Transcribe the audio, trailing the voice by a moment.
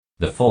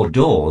The Four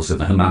Doors of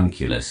the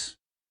Homunculus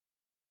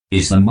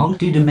is the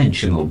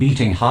multi-dimensional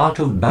beating heart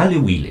of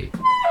Baliwili.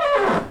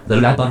 The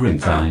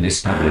labyrinthine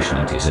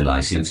establishment is a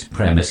licensed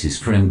premises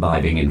for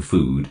imbibing in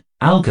food,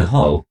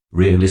 alcohol,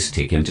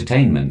 realistic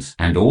entertainments,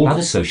 and all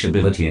other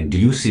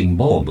sociability-inducing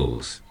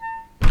baubles.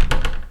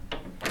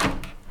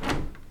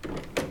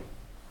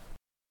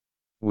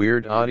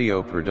 Weird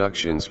Audio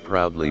Productions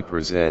proudly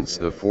presents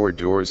The Four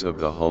Doors of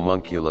the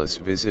Homunculus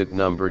visit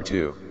number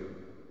 2.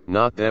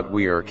 Not that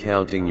we are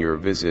counting your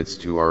visits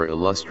to our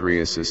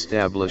illustrious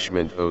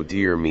establishment, oh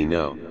dear me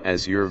no,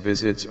 as your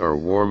visits are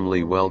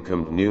warmly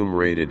welcomed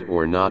numerated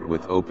or not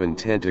with open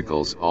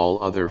tentacles.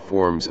 All other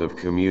forms of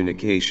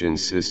communication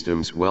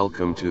systems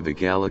welcome to the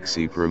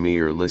galaxy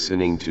premiere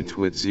listening to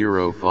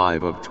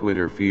Twit05 of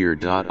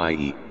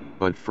twitterfear.ie.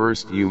 But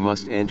first you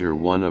must enter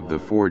one of the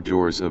 4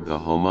 doors of the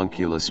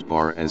homunculus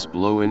bar, as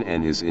Blowen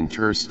and his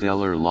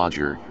interstellar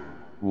lodger,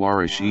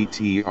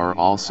 Warashiti, are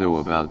also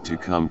about to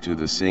come to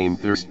the same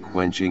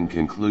thirst-quenching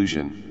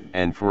conclusion,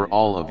 and for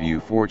all of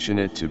you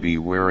fortunate to be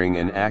wearing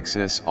an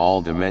Access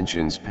All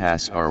Dimensions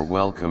pass are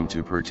welcome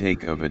to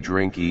partake of a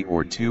drinky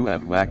or two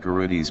at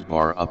Wakaruti's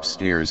bar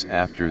upstairs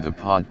after the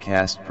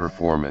podcast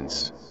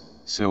performance.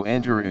 So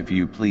enter if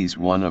you please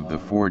one of the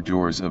 4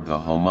 doors of the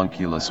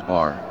homunculus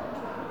bar.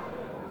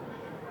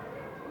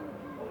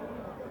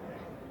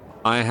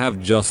 I have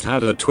just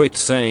had a tweet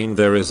saying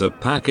there is a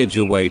package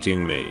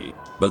awaiting me,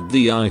 but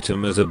the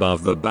item is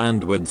above the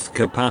bandwidth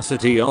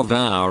capacity of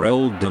our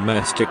old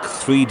domestic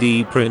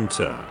 3D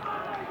printer.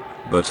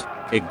 But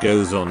it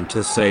goes on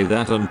to say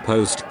that on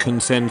post can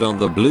send on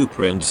the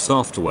blueprint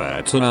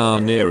software to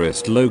our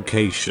nearest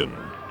location.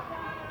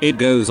 It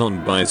goes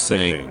on by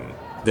saying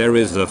there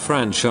is a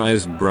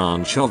franchise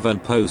branch of An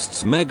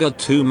Post's Mega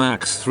 2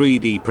 Max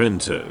 3D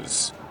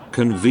printers,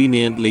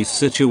 conveniently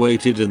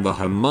situated in the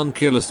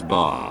homunculus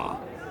bar.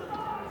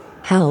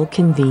 How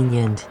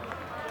convenient.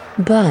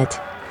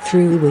 But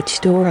through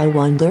which door, I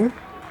wonder?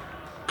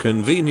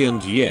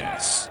 Convenient,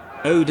 yes.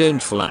 Oh,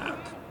 don't flap.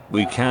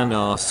 We can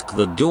ask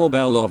the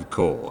doorbell, of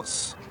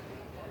course.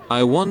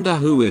 I wonder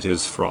who it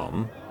is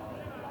from.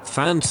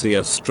 Fancy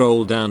a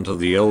stroll down to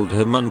the old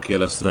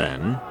homunculus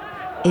then?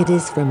 It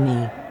is from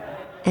me.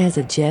 As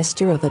a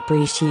gesture of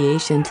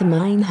appreciation to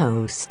mine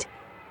host.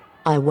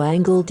 I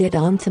wangled it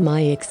onto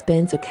my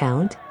expense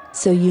account,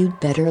 so you'd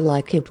better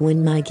like it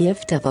when my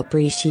gift of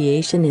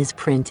appreciation is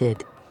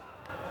printed.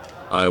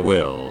 I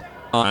will.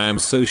 I am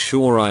so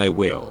sure I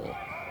will.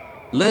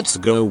 Let's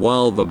go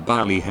while the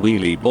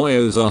Baliwili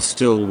boyos are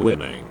still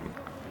winning.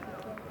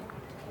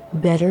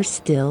 Better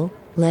still,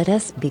 let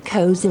us be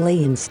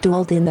cozily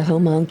installed in the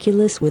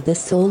homunculus with a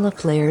solar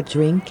flare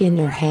drink in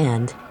your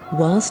hand,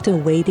 whilst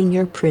awaiting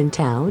your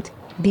printout,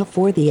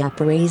 before the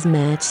upraise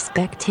match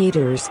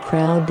spectators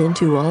crowd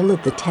into all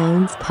of the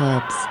town's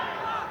pubs.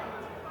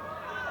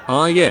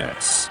 Ah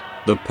yes,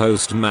 the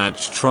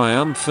post-match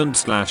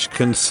triumphant /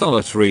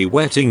 consolatory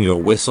wetting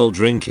your whistle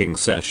drinking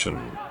session.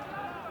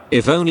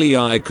 If only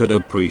I could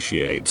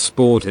appreciate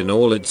sport in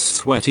all its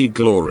sweaty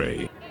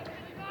glory.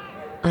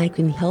 I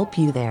can help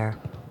you there.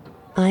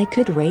 I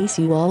could race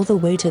you all the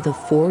way to the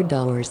 4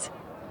 doors.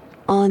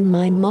 On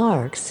my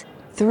marks,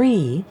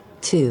 3,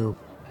 2.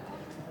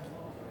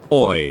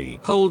 Oi,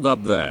 hold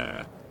up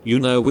there. You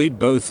know we'd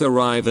both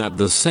arrive at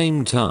the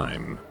same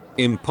time.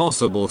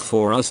 Impossible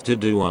for us to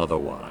do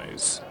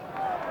otherwise.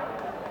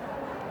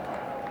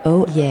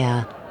 Oh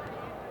yeah.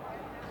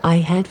 I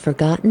had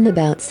forgotten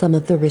about some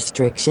of the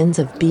restrictions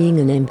of being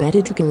an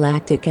embedded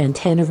galactic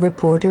antenna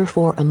reporter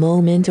for a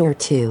moment or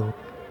two.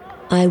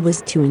 I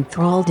was too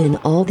enthralled in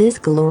all this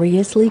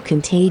gloriously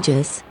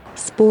contagious,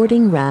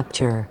 sporting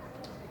rapture.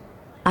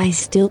 I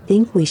still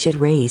think we should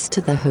race to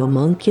the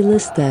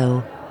homunculus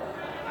though.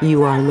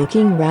 You are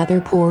looking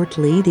rather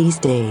portly these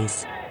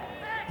days.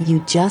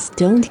 You just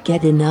don't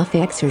get enough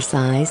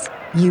exercise,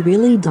 you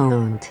really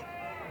don't.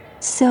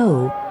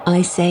 So,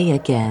 I say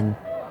again.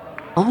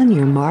 On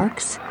your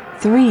marks,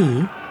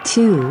 3,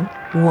 2,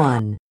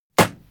 1.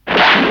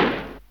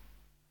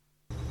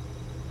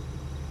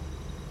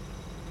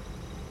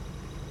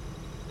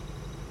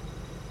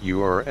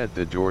 You are at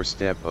the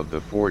doorstep of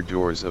the 4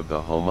 doors of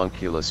the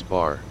homunculus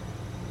bar.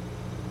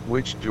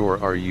 Which door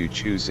are you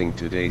choosing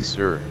today,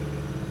 sir?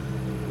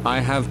 I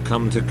have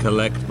come to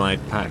collect my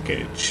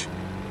package.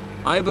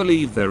 I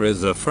believe there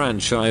is a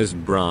franchise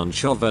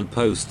branch of An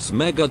Post's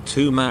Mega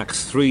 2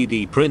 Max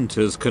 3D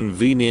printers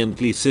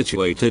conveniently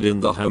situated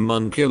in the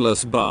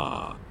homunculus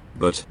bar.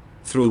 But,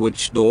 through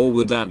which door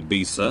would that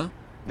be, sir?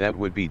 That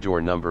would be door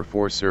number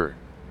 4, sir.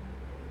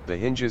 The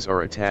hinges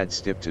are a tad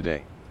stiff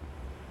today.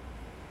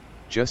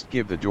 Just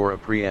give the door a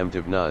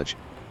preemptive nudge,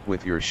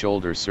 with your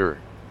shoulder, sir.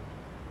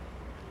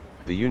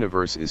 The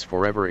universe is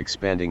forever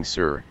expanding,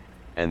 sir,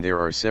 and there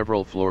are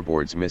several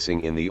floorboards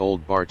missing in the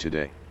old bar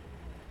today.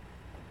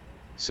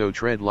 So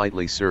tread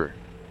lightly, sir.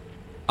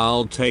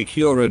 I'll take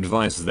your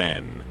advice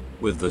then,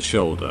 with the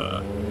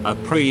shoulder, a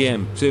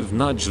preemptive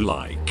nudge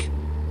like.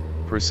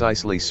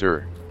 Precisely,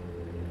 sir.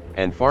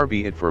 And far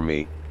be it for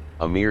me,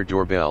 a mere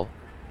doorbell,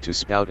 to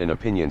spout an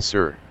opinion,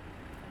 sir.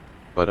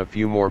 but a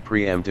few more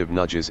preemptive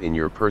nudges in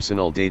your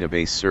personal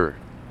database, sir.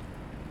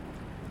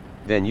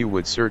 Then you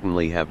would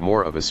certainly have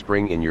more of a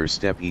spring in your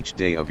step each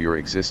day of your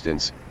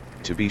existence,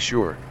 to be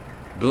sure.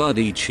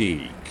 Bloody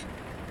cheek.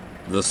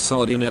 The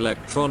sodding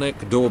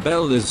electronic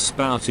doorbell is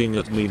spouting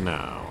at me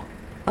now.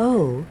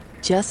 Oh,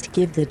 just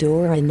give the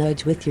door a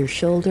nudge with your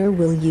shoulder,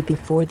 will you,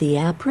 before the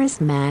Apris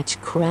match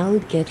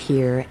crowd get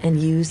here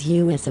and use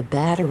you as a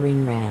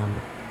battering ram.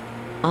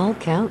 I'll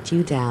count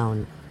you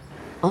down.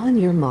 On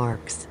your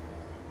marks.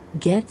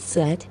 Get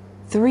set.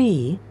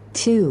 3,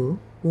 2,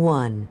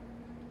 1.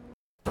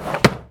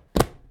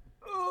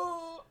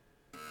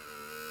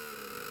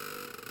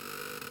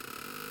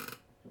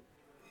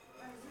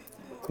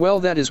 Well,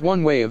 that is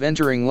one way of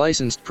entering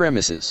licensed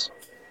premises.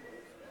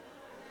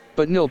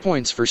 But nil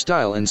points for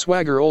style and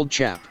swagger, old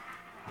chap.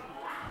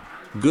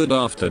 Good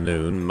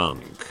afternoon,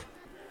 Monk.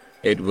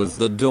 It was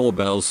the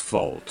doorbell's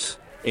fault,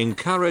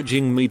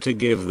 encouraging me to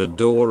give the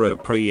door a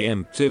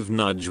preemptive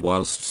nudge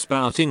whilst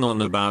spouting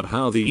on about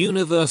how the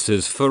universe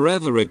is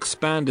forever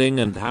expanding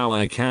and how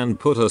I can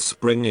put a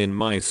spring in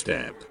my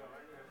step.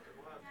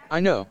 I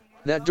know,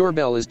 that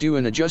doorbell is due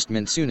an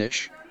adjustment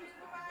soonish.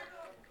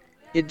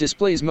 It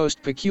displays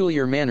most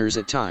peculiar manners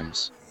at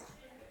times.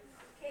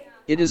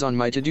 It is on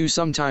my to-do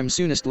sometime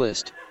soonest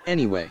list,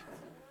 anyway.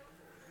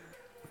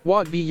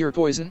 What be your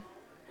poison?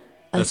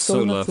 A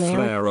solar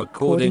flare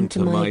according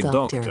to my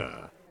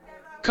doctor.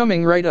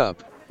 Coming right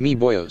up, me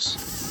boyos.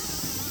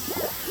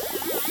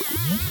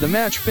 The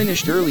match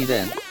finished early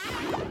then.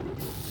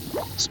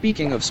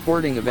 Speaking of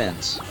sporting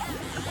events.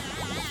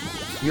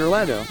 Your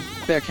laddo,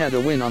 Beck had a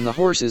win on the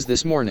horses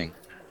this morning.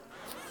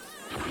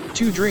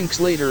 2 drinks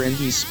later and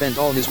he's spent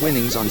all his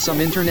winnings on some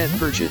internet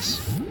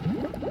purchase.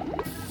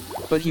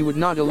 But he would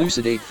not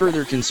elucidate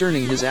further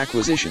concerning his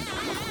acquisition.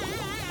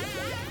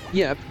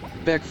 Yep,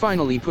 Beck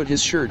finally put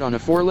his shirt on a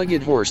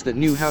 4-legged horse that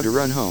knew how to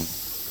run home.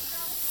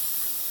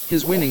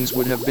 His winnings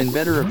would have been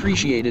better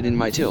appreciated in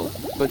my till,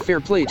 but fair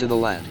play to the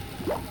lad.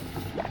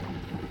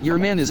 Your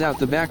man is out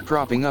the back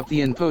propping up the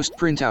in-post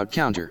printout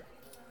counter.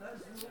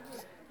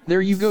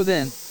 There you go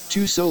then,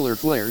 2 solar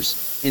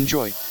flares,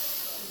 enjoy.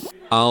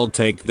 I'll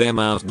take them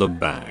out the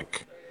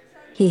back.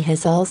 He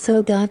has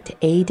also got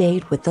a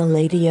date with the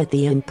lady at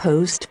the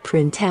in-post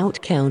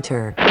printout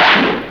counter.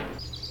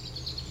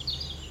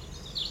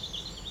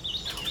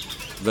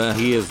 There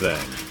he is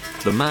then,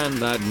 the man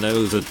that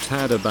knows a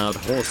tad about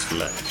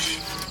horseflesh.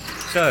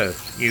 So,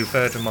 you've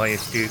heard of my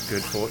astute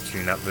good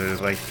fortune at the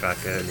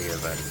racetrack earlier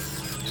then?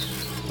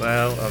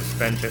 Well, I've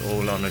spent it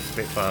all on a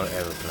Spitfire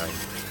aeroplane.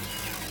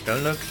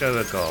 Don't look so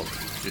agog,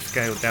 it's a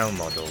scaled-down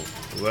model,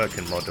 a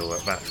working model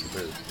at that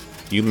too.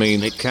 You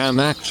mean it can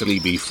actually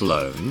be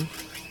flown?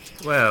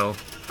 Well,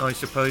 I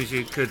suppose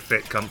you could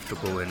fit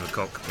comfortable in the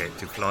cockpit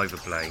to fly the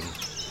plane,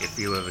 if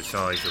you were the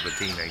size of a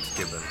teenage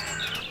gibbon.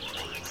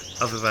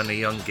 Other than a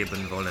young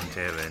gibbon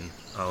volunteering,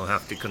 I'll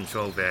have to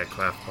control the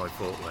aircraft by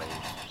fault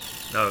range.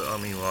 No, I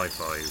mean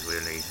Wi-Fi,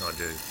 really, I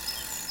do.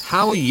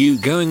 How are you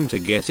going to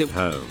get it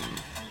home?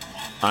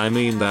 I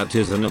mean, that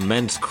is an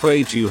immense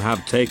crate you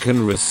have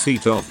taken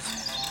receipt of.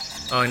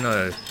 I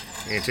know,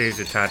 it is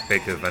a tad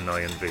bigger than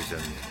I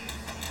envisioned.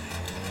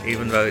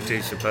 Even though it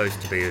is supposed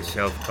to be a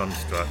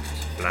self-construct,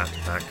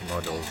 flat-pack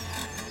model,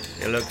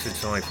 it looks a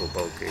trifle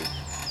bulky.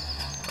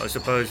 I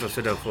suppose I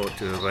should have thought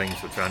to arrange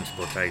for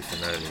transportation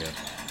earlier.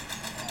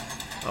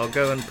 I'll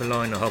go and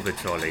purloin a hover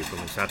trolley from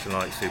a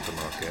satellite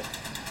supermarket.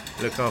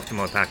 Look after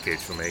my package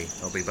for me.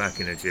 I'll be back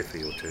in a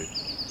jiffy or 2.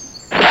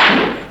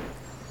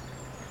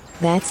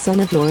 That son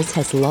of yours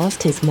has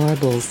lost his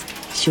marbles,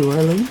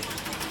 surely?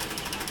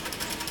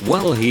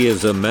 Well, he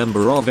is a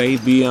member of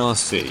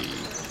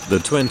ABRC, the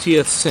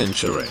 20th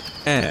Century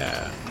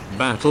Air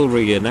Battle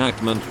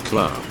Reenactment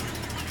Club.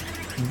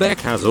 Beck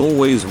has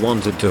always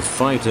wanted to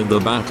fight in the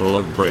Battle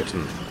of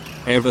Britain,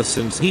 ever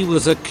since he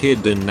was a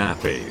kid in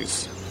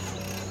nappies.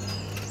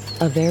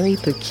 A very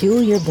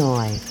peculiar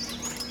boy.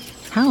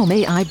 How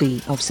may I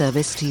be of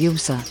service to you,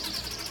 sir?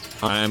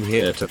 I am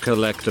here to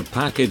collect a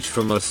package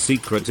from a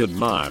secret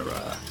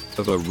admirer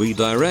of a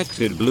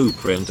redirected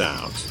blueprint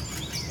out.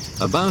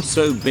 About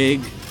so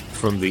big,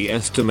 from the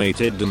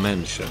estimated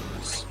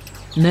dimensions.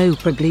 No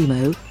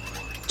problemo.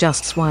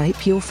 Just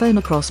swipe your phone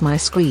across my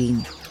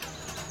screen.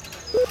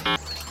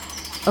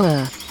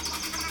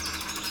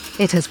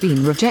 It has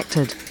been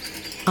rejected.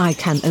 I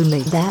can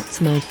only...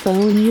 That's my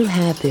phone you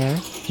have there,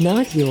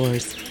 not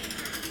yours.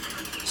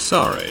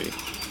 Sorry.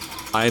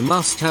 I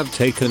must have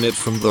taken it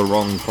from the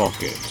wrong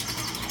pocket.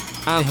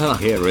 Aha,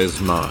 here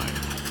is mine.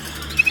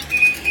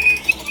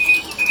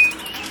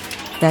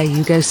 There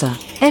you go, sir.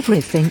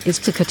 Everything is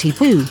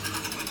tickety-boo.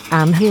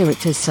 And here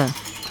it is, sir.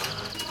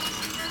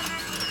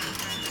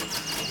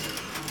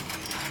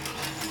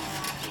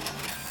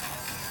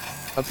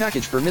 A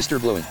package for Mr.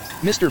 Blewin.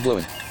 Mr.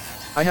 Blewin.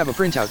 I have a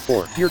printout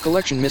for your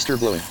collection, Mr.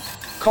 Blewin.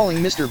 Calling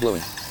Mr.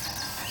 Blewin.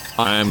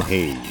 I am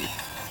he.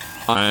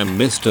 I am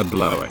Mr.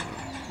 Blowing.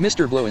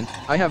 Mr. Blewin,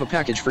 I have a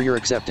package for your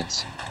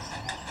acceptance.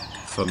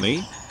 For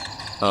me?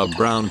 A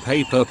brown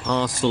paper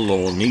parcel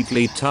all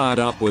neatly tied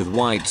up with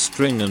white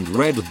string and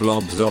red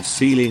blobs of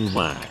sealing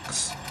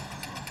wax.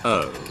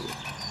 Oh.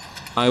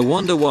 I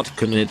wonder what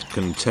can it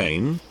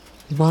contain?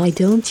 Why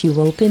don't you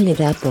open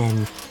it up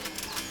then?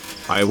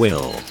 I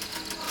will.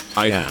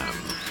 I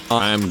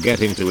am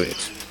getting to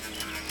it.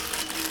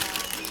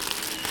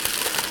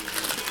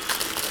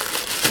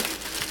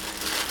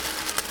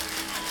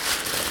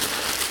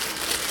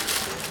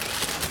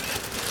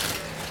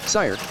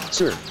 Sire,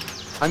 sir.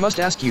 I must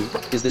ask you,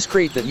 is this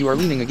crate that you are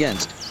leaning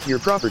against your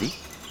property?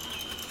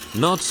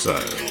 Not so.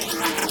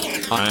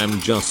 I am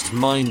just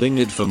minding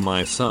it for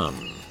my son.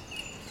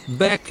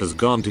 Beck has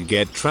gone to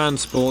get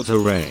transport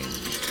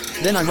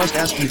arranged. Then I must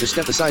ask you to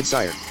step aside,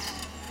 sire.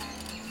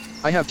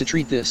 I have to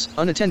treat this,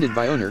 unattended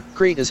by owner,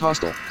 crate as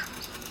hostile.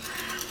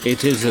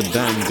 It is a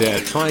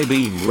Dandare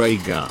tri-beam ray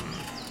gun.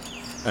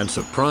 And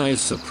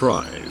surprise,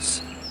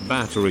 surprise,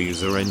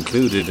 batteries are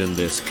included in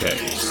this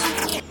case.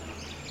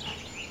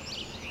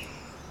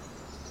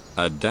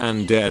 A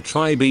Dandare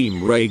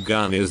tri-beam ray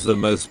gun is the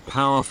most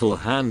powerful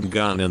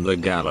handgun in the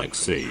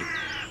galaxy.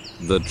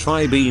 The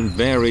tri-beam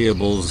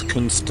variables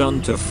can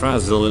stunt a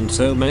frazzle and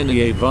so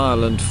many a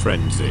violent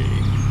frenzy.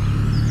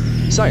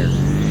 Sire.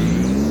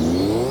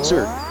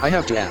 Sir, I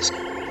have to ask.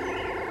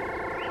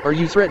 Are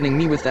you threatening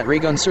me with that ray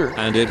gun, sir?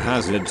 And it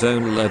has its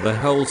own leather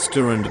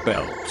holster and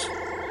belt.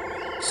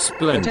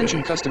 Splendid.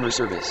 Attention customer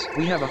service.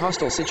 We have a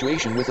hostile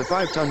situation with a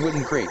 5-ton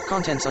wooden crate,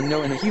 contents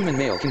unknown, and a human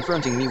male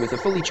confronting me with a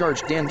fully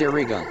charged Dandare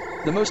ray gun.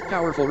 The most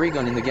powerful ray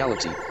gun in the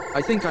galaxy.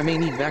 I think I may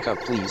need backup,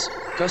 please.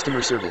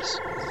 Customer service.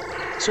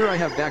 Sir, I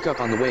have backup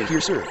on the way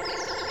here, sir.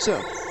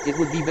 So, it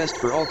would be best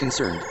for all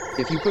concerned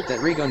if you put that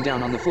ray gun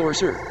down on the floor,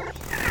 sir.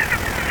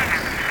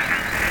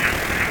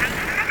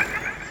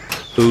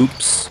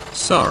 Oops,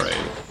 sorry.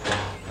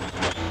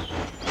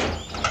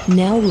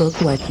 Now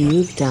look what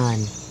you've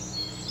done.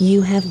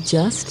 You have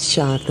just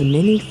shot the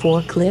mini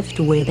forklift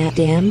with that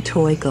damn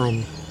toy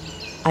gun.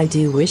 I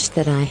do wish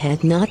that I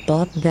had not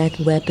bought that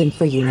weapon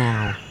for you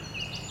now.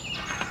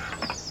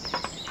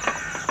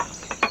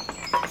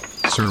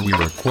 Sir, we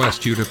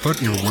request you to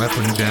put your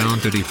weapon down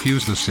to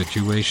defuse the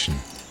situation.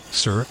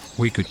 Sir,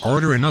 we could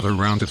order another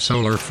round of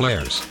solar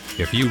flares,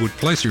 if you would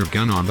place your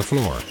gun on the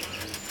floor.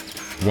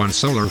 1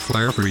 solar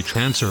flare for each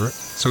hand, sir,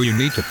 so you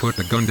need to put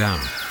the gun down.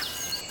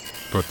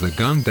 Put the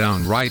gun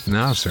down right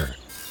now, sir.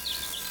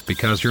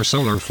 Because your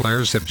solar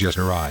flares have just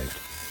arrived.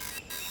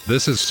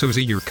 This is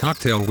Susie, your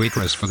cocktail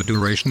waitress for the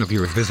duration of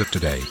your visit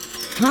today.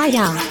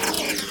 Hiya!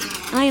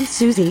 I am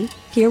Susie,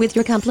 here with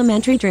your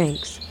complimentary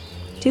drinks.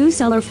 2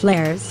 solar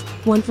flares,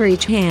 1 for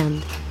each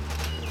hand.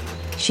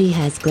 She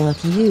has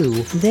got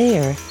you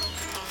there,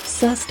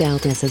 sussed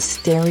out as a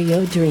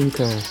stereo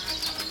drinker.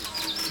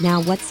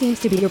 Now what seems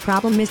to be your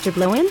problem, Mr.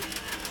 Blowen?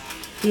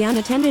 The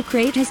unattended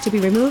crate has to be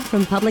removed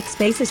from public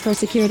spaces for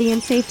security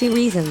and safety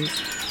reasons.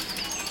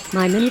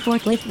 My mini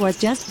forklift was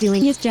just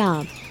doing his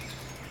job.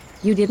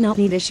 You did not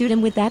need to shoot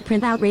him with that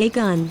printout ray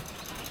gun.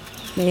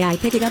 May I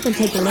pick it up and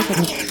take a look at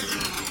it?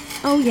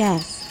 Oh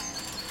yes.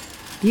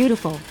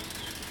 Beautiful.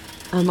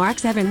 A Mark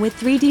 7 with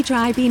 3D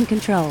tri-beam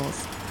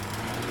controls.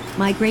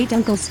 My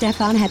great-uncle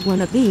Stefan had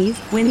one of these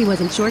when he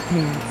was in short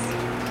pants.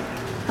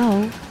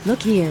 Oh,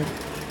 look here.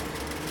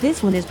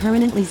 This one is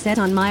permanently set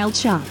on mild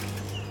shock.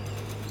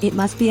 It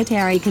must be a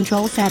Terry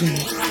control setting.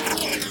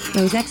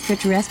 Those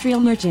extraterrestrial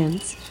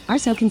merchants are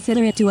so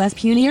considerate to us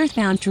puny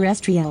earthbound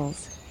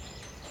terrestrials.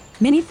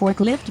 Mini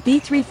forklift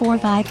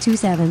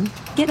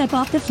B34527, get up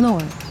off the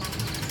floor.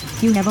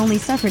 You have only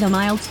suffered a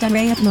mild stun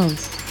ray at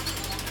most.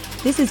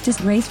 This is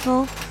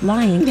disgraceful,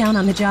 lying down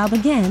on the job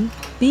again,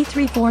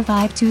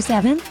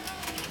 B34527.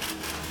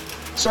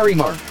 Sorry,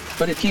 Mark,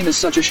 but it came as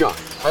such a shock.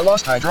 I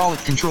lost hydraulic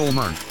control,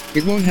 Mark.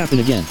 It won't happen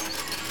again.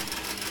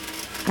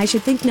 I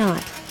should think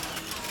not.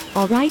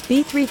 Alright,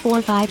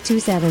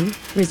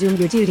 B34527, resume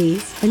your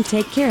duties, and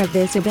take care of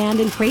this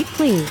abandoned crate,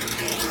 please.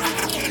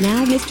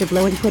 Now Mr.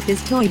 Blowen, put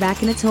this toy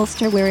back in its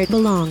holster where it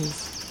belongs.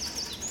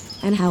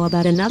 And how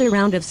about another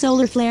round of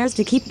solar flares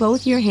to keep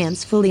both your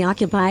hands fully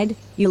occupied,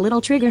 you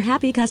little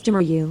trigger-happy customer,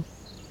 you?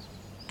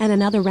 And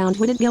another round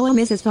wouldn't go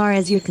amiss as far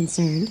as you're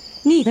concerned,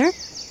 neither?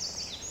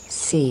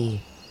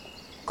 See.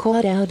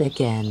 Caught out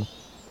again.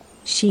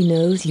 She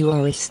knows you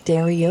are a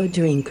stereo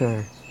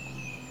drinker.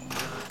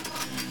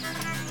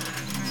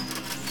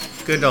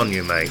 Good on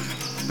you, mate.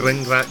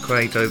 Bring that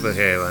crate over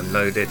here and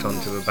load it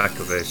onto the back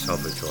of this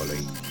hopper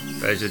trolley.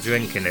 There's a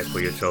drink in it for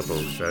your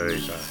troubles, there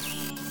is that.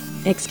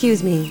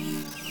 Excuse me.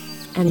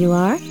 And you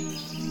are?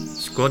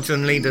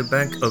 Squadron Leader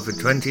Beck of the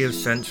 20th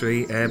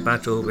Century Air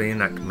Battle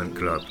Reenactment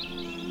Club.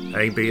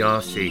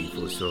 ABRC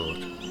for short.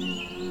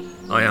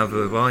 I have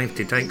arrived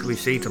to take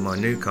receipt of my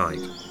new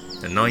kite,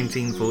 the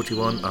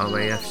 1941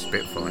 RAF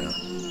Spitfire.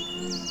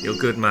 Your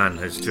good man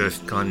has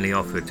just kindly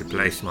offered to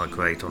place my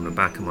crate on the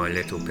back of my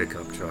little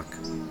pickup truck.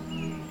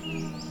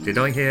 Did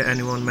I hear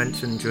anyone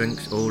mention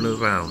drinks all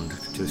around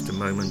just a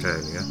moment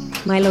earlier?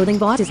 My loading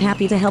bot is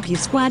happy to help you,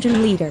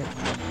 Squadron Leader.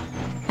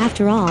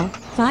 After all,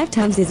 5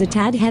 tons is a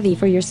tad heavy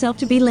for yourself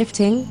to be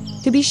lifting,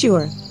 to be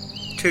sure.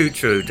 Too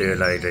true, dear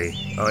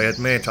lady. I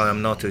admit I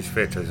am not as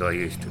fit as I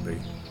used to be.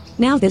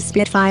 Now this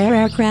Spitfire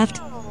aircraft.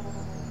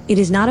 It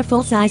is not a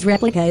full-size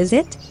replica, is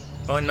it?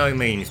 By no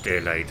means, dear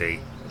lady.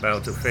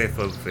 About a fifth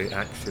of the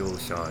actual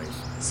size.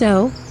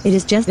 So, it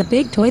is just a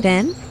big toy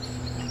then?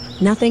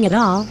 Nothing at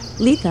all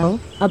lethal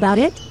about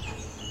it?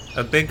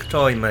 A big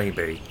toy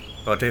maybe,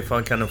 but if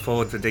I can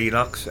afford the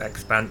deluxe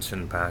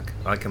expansion pack,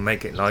 I can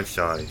make it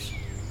life-size.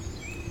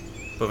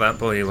 But that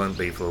probably won't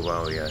be for a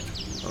while yet,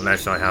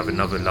 unless I have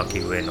another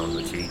lucky win on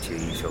the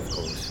GGs, of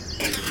course.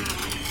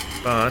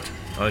 But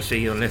I see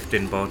your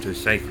lifting bot has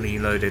safely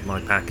loaded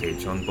my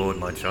package on board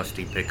my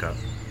trusty pickup.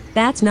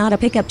 That's not a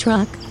pickup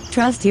truck,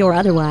 trusty or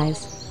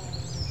otherwise.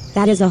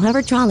 That is a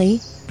hover trolley,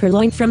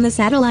 purloined from the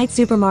satellite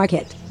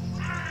supermarket.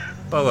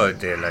 Borrowed,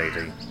 dear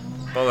lady.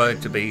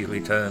 Borrowed to be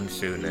returned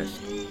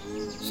soonest.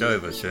 So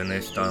the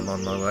soonest I'm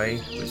on my way,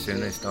 the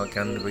soonest I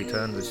can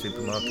return the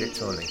supermarket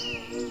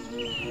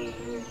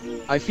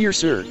trolley. I fear,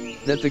 sir,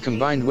 that the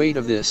combined weight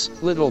of this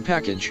little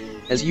package,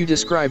 as you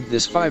described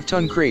this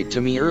 5-ton crate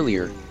to me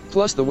earlier,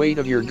 plus the weight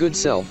of your good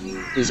self,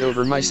 is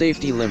over my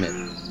safety limit.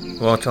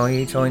 What are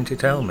you trying to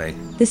tell me?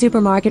 The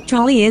supermarket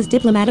trolley is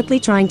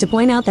diplomatically trying to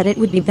point out that it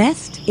would be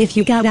best if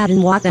you got out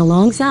and walked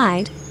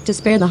alongside, to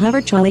spare the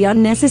hover trolley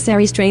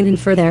unnecessary strain and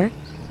further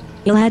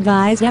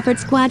ill-advised effort,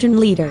 squadron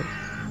leader.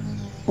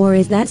 Or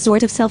is that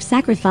sort of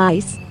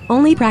self-sacrifice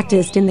only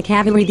practiced in the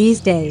cavalry these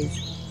days?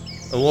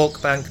 A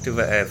walk back to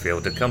the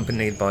airfield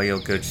accompanied by your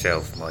good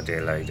self, my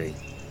dear lady.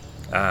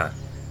 Ah,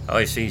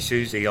 I see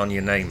Susie on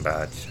your name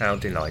badge. How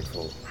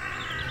delightful.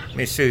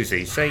 Miss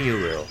Susie, say you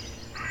will.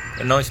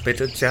 A nice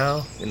bit of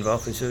chow in the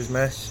officer's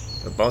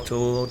mess, a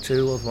bottle or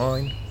two of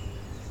wine.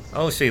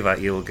 I'll see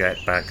that you'll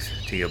get back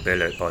to your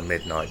billet by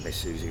midnight,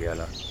 Miss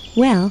Susiella.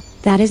 Well,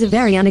 that is a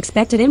very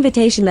unexpected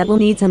invitation that will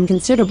need some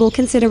considerable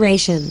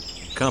consideration.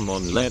 Come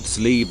on, let's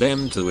leave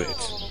them to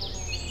it.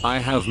 I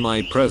have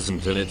my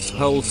present in its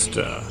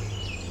holster.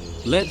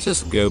 Let's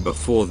just go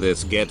before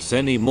this gets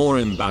any more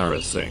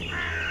embarrassing.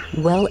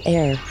 Well,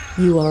 Air,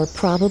 you are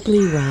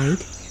probably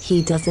right.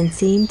 He doesn't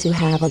seem to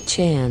have a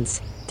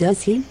chance,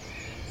 does he?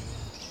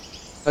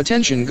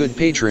 Attention, good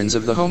patrons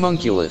of the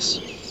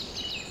homunculus.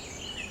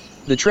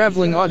 The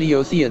Traveling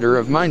Audio Theater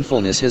of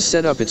Mindfulness has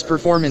set up its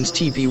performance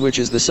teepee, which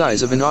is the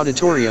size of an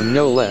auditorium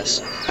no less,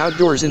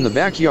 outdoors in the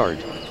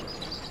backyard.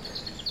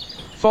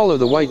 Follow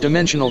the white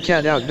dimensional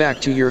cat out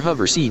back to your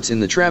hover seats in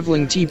the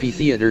Traveling Teepee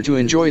Theater to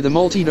enjoy the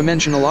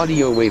multi-dimensional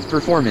audio wave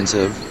performance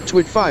of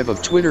Twit 5 of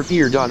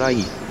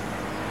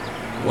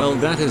twitterfear.ie. Well,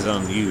 that is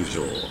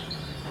unusual.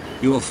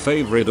 Your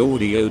favorite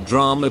audio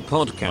drama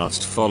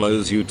podcast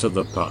follows you to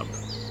the pub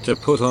to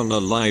put on a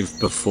live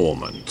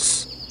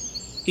performance.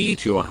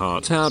 Eat your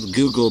heart out,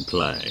 Google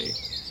Play.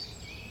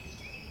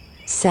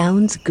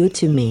 Sounds good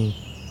to me.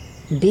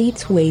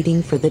 Beats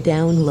waiting for the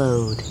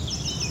download.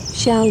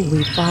 Shall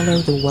we follow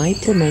the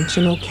white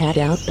dimensional cat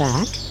out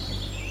back?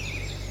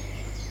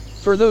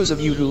 For those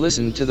of you who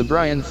listened to the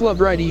Brian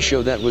Flubbrighty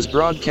show that was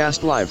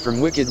broadcast live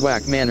from Wicked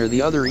Whack Manor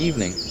the other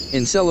evening,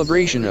 in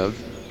celebration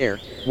of Air,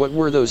 what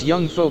were those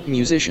young folk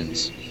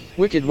musicians?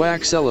 Wicked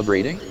Whack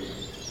celebrating?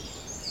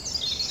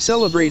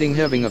 Celebrating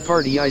having a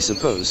party, I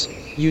suppose.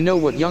 You know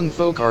what young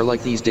folk are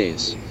like these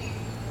days.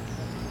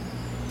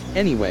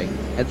 Anyway,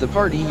 at the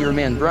party your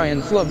man Brian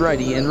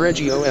Flubbrighty and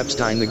Reggie O.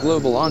 Epstein, the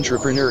global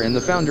entrepreneur and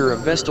the founder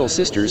of Vestal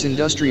Sisters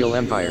Industrial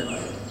Empire.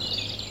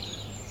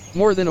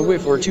 More than a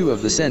whiff or two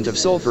of the scent of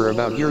sulfur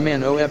about your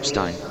man O.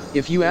 Epstein,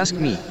 if you ask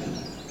me.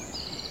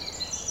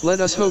 Let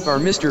us hope our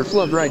Mr.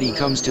 Flubbrighty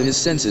comes to his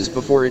senses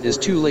before it is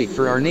too late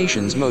for our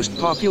nation's most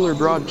popular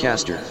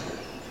broadcaster.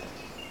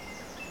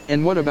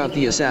 And what about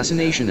the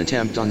assassination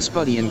attempt on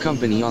Spuddy and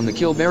Company on the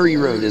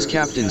Kilberry Road as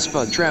Captain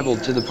Spud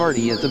traveled to the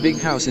party at the big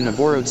house in a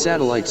borrowed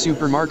satellite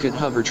supermarket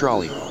hover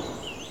trolley?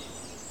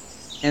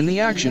 And the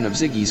action of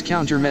Ziggy's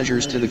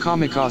countermeasures to the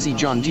kamikaze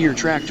John Deere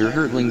tractor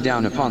hurtling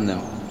down upon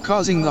them,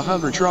 causing the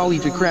hover trolley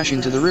to crash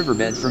into the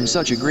riverbed from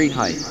such a great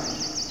height,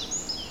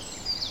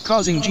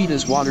 causing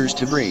Jeeta's waters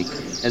to break,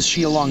 as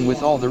she along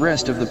with all the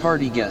rest of the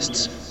party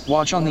guests,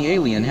 watch on the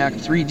alien-hacked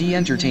 3D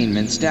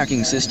entertainment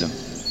stacking system.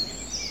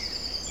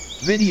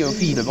 Video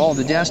feed of all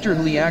the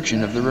dastardly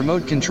action of the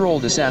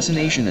remote-controlled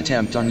assassination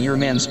attempt on your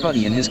man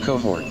Spuddy and his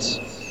cohorts.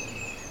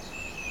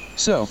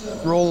 So,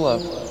 roll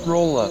up,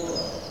 roll up.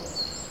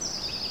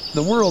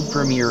 The world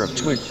premiere of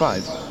Twig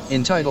 5,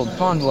 entitled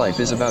Pond Life,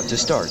 is about to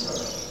start.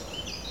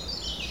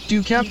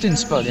 Do Captain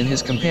Spud and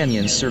his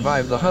companions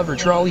survive the hover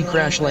trolley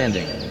crash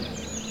landing?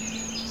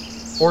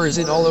 Or is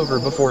it all over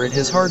before it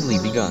has hardly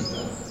begun?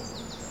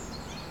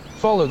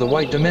 Follow the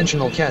white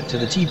dimensional cat to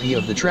the teepee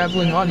of the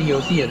Traveling Audio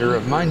Theater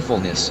of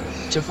Mindfulness,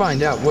 to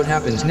find out what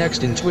happens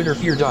next in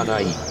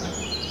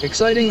twitterfear.ie.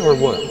 Exciting or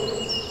what?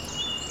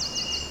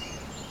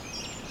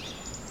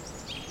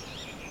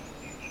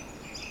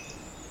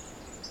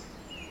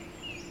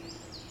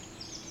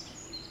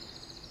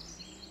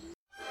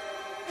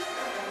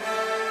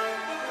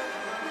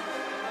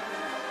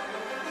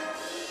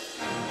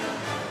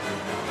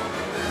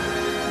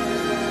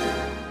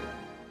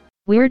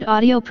 Weird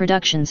Audio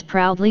Productions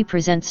proudly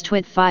presents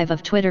Twit 5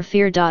 of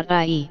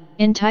twitterfear.ie,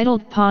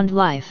 entitled Pond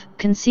Life,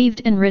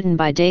 conceived and written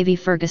by Davey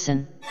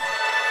Ferguson.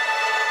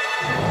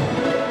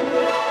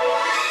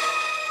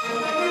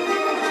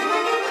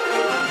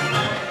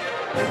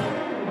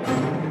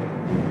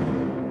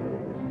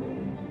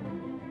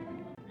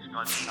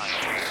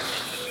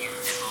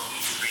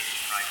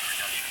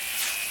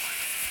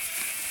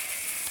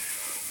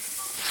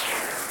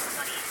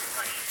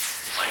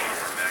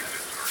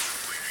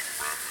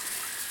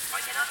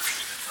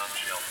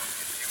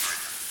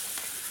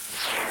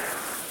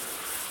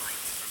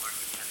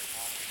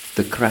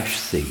 The crash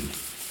scene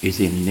is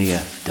in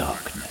near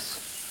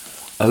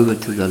darkness. Over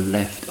to the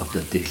left of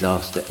the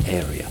disaster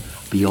area,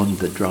 beyond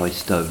the dry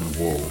stone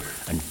wall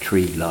and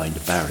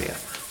tree-lined barrier,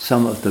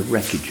 some of the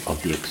wreckage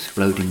of the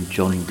exploding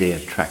John Deere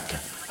tractor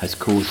has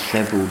caused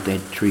several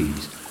dead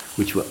trees,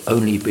 which were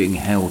only being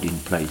held in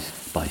place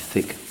by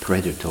thick,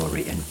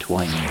 predatory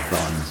entwining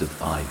vines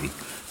of ivy,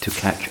 to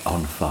catch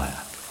on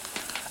fire.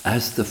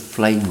 As the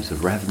flames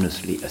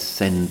ravenously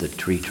ascend the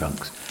tree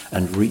trunks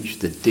and reach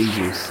the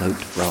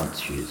diesel-soaked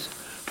branches,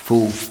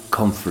 full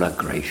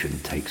conflagration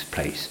takes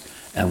place,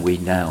 and we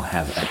now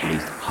have at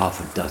least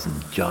half a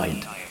dozen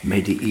giant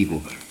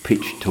medieval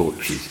pitch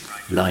torches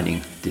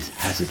lining this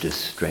hazardous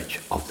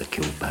stretch of the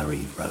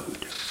Kilbarry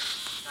Road.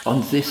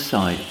 On this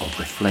side of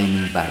the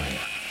flaming barrier,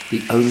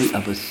 the only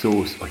other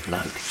source of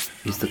light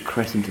is the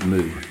crescent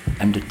moon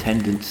and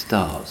attendant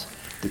stars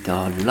that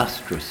are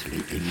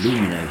lustrously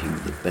illuminating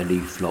the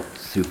belly-flopped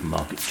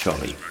supermarket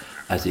trolley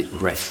as it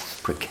rests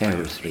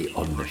precariously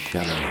on the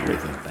shallow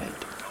riverbed.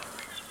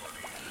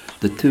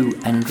 The two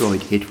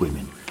android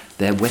hitwomen,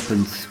 their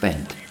weapons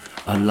spent,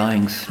 are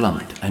lying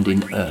slumped and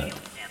inert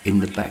in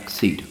the back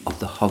seat of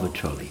the hover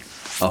trolley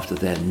after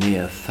their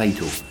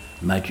near-fatal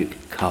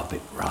magic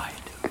carpet ride.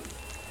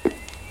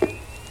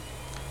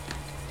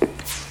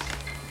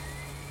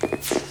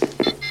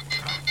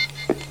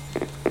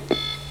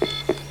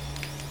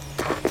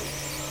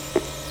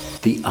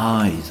 The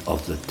eyes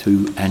of the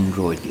two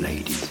android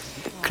ladies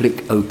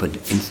click open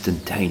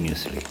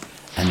instantaneously,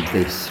 and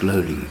they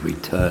slowly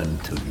return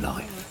to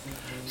life,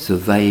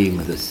 surveying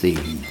the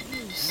scene,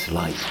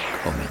 slight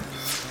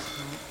comments.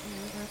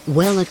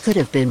 Well, it could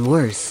have been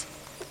worse.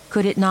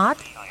 Could it not?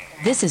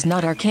 This is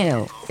not our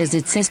kill, is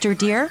it, sister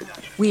dear?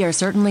 We are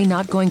certainly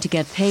not going to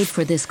get paid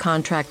for this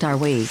contract, are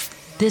we?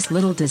 This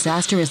little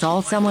disaster is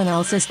all someone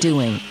else's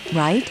doing,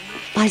 right?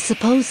 I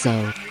suppose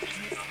so.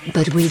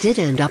 But we did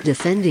end up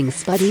defending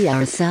Spuddy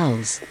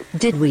ourselves,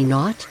 did we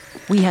not?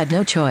 We had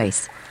no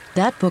choice.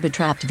 That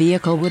booby-trapped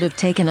vehicle would have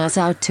taken us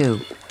out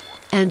too.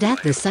 And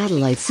at the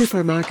satellite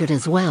supermarket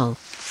as well.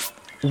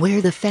 Where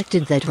the feck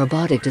did that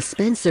robotic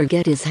dispenser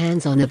get his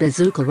hands on a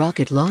bazooka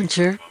rocket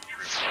launcher?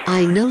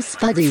 I know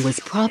Spuddy was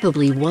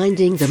probably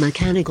winding the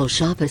mechanical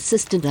shop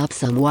assistant up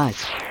somewhat.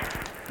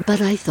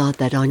 But I thought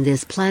that on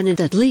this planet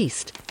at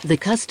least, the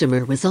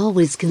customer was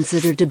always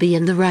considered to be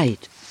in the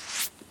right.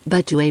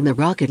 But to aim a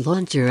rocket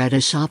launcher at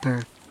a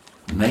shopper.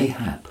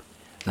 Mayhap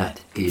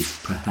that is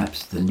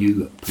perhaps the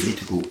new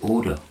political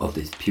order of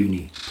this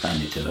puny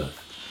planet Earth.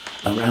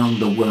 Around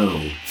the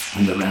world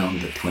and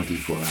around the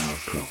 24-hour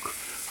clock,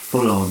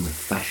 full-on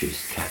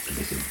fascist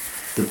capitalism,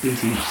 the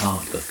beating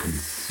heart of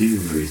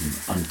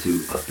consumerism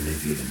unto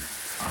oblivion,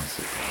 I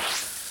suppose.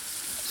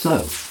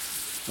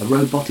 So, a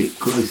robotic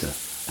grocer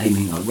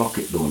aiming a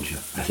rocket launcher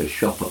at a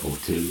shopper or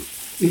two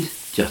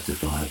is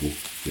justifiable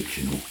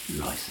fictional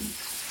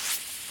license.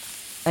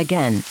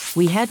 Again,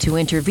 we had to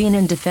intervene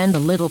and defend the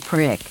little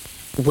prick.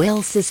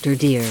 Well, sister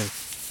dear,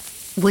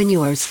 when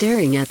you are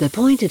staring at the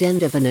pointed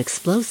end of an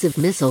explosive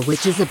missile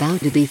which is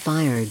about to be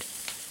fired,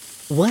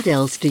 what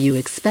else do you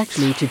expect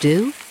me to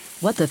do?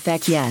 What the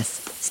feck, yes.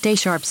 Stay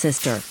sharp,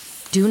 sister.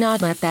 Do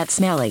not let that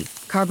smelly,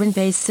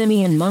 carbon-based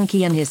simian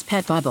monkey and his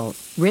pet bubble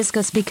risk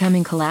us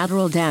becoming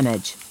collateral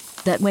damage.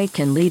 That weight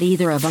can lead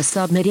either of us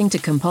submitting to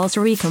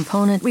compulsory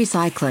component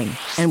recycling,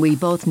 and we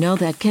both know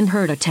that can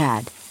hurt a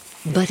tad.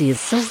 But he is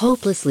so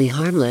hopelessly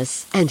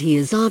harmless, and he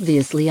is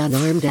obviously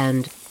unarmed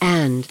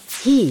and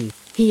he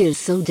is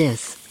so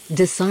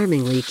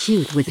disarmingly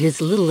cute with his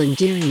little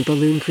endearing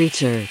balloon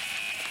creature.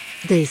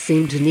 They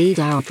seem to need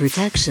our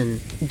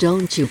protection,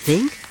 don't you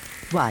think?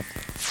 What?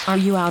 Are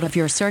you out of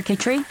your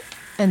circuitry?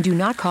 And do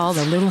not call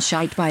the little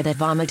shite by that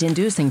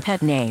vomit-inducing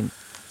pet name.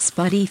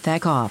 Spuddy,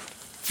 feck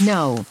off.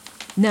 No,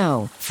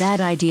 that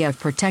idea of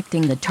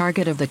protecting the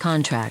target of the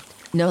contract,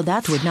 no,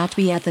 that would not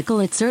be ethical,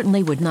 it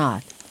certainly would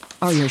not.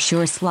 Are you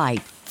sure,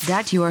 Slight,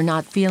 that you are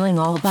not feeling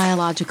all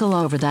biological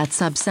over that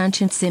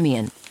subsentient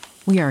simian?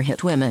 We are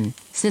hit women,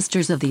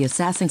 sisters of the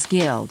Assassin's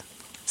Guild,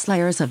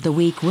 slayers of the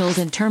weak-willed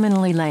and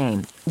terminally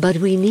lame. But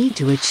we need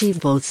to achieve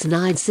both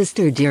sides,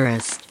 sister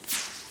dearest.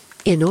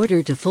 In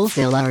order to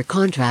fulfill our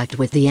contract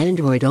with the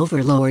android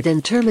overlord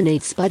and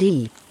terminate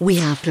Spuddy, we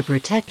have to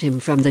protect him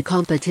from the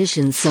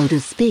competition, so to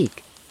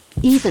speak.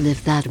 Even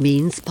if that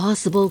means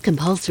possible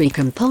compulsory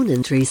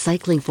component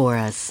recycling for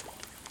us.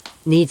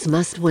 Needs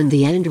must when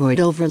the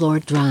android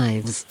overlord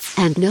drives,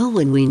 and no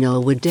one we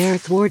know would dare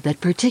thwart that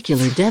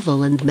particular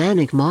devil and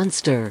manic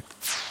monster.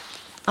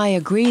 I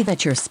agree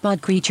that your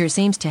Spud creature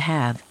seems to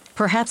have,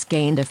 perhaps,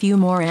 gained a few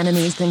more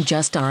enemies than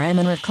just our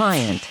eminent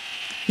client.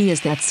 He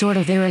is that sort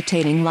of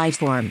irritating life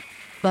form.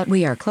 But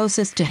we are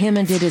closest to him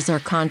and it is our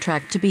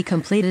contract to be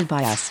completed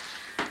by us.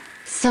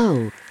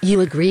 So, you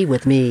agree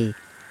with me?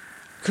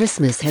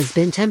 Christmas has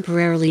been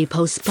temporarily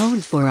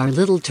postponed for our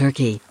little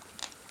turkey.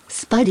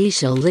 Spuddy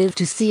shall live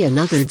to see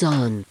another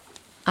dawn.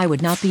 I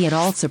would not be at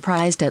all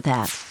surprised at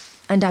that.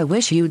 And I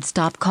wish you'd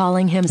stop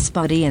calling him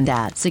Spuddy in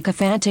that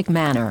sycophantic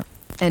manner.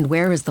 And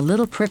where is the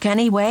little prick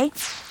anyway?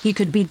 He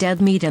could be dead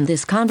meat and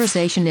this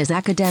conversation is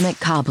academic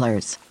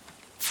cobblers.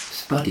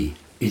 Spuddy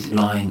is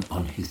lying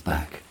on his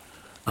back,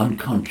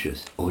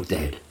 unconscious or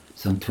dead,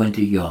 some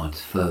 20 yards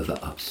further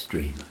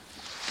upstream.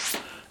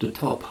 The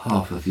top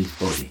half of his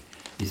body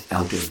is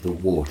out of the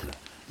water,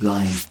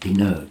 lying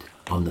inert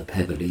on the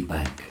pebbly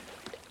bank.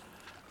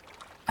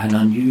 An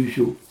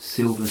unusual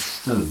silver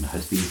stone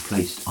has been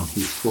placed on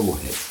his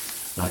forehead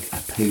like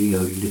a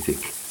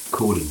Paleolithic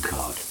calling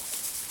card.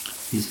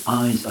 His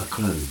eyes are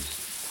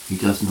closed. He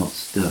does not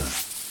stir.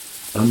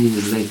 Only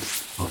the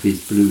legs of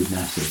his blue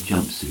NASA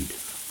jumpsuit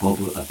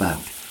bobble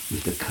about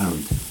with the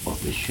current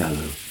of the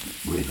shallow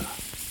river.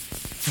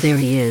 There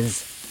he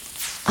is.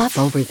 Up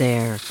over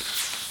there.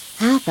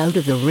 Half out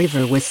of the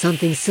river with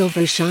something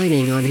silver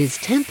shining on his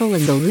temple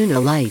in the Luna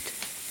light.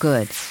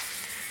 Good.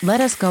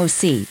 Let us go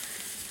see.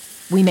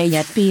 We may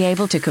yet be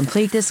able to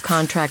complete this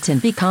contract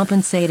and be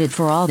compensated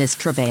for all this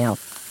travail.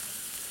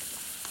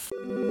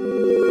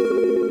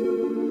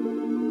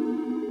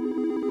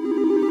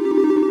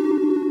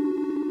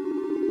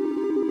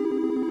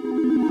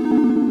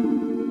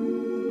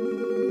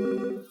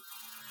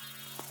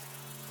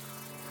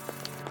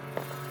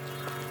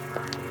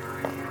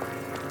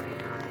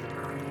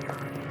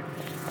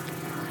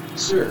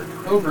 Sir,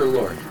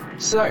 Overlord,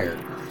 Sire,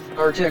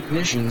 our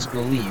technicians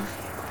believe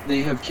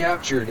they have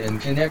captured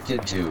and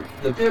connected to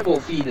the Pebble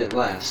feed at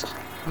last,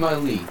 my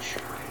liege.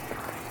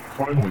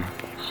 Finally,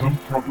 some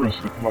progress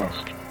at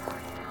last.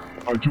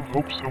 I do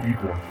hope so,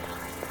 Igor.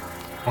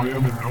 I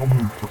am in no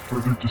mood for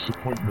further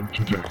disappointment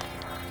today.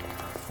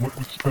 What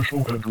with Special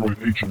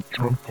Android Agent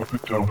Drum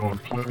Puppet down on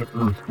planet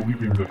Earth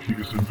believing that he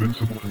is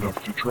invincible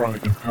enough to try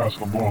and pass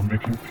a law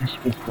making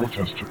peaceful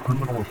protest a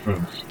criminal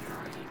offense.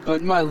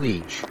 But my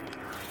liege,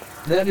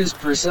 that is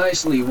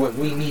precisely what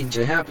we need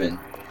to happen,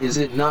 is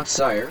it not,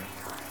 sire?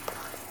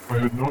 I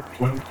had not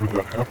planned for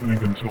that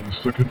happening until the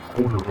second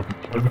quarter of the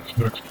planet's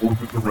next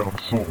orbit around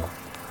Sol.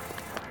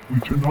 We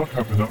do not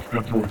have enough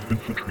android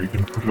infantry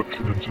in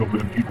production until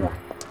then, Igor.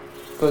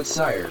 But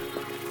sire,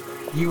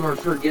 you are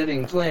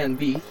forgetting Plan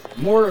B,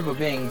 more of a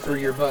bang for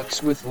your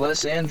bucks with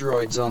less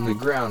androids on the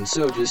ground,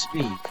 so to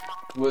speak,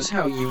 was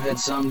how you had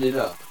summed it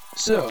up.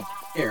 So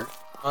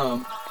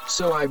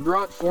I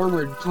brought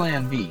forward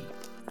Plan B.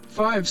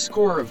 5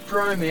 score of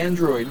prime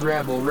android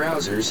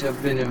rabble-rousers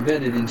have been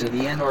embedded into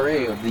the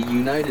NRA of the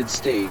United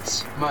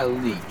States, my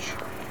liege.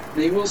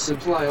 They will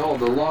supply all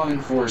the law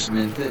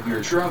enforcement that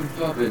your Trump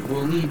puppet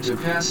will need to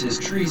pass his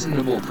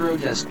treasonable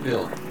protest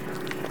bill.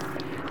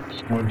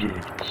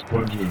 Splendid,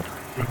 splendid,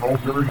 and all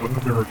very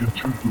un-American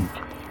to boot.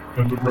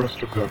 And the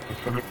rest of that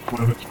pathetic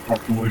planet's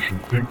population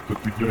think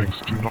that the Yanks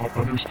do not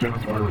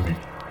understand irony.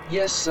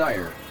 Yes,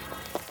 sire.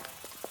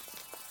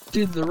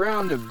 Did the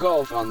round of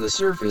golf on the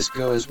surface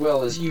go as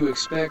well as you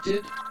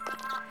expected?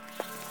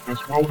 As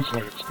well as I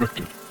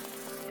expected.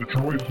 The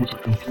droid was a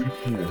complete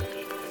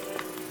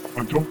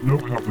fool. I don't know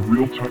how the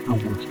real Tiger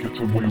Woods gets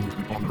away with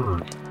it on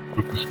Earth,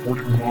 but the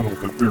sporting model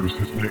that bears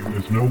his name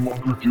is no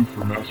longer due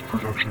for mass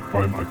production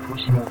by my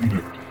personal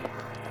edict.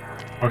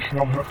 I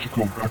shall have to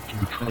go back to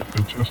the tried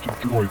and tested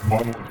droid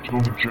model of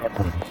Tony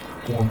Jacqueline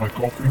for my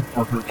golfing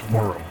partner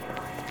tomorrow.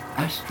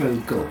 Astro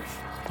Golf,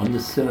 on the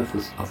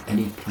surface of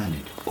any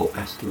planet or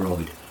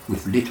asteroid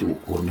with little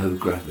or no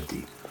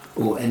gravity,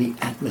 or any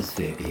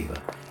atmosphere even,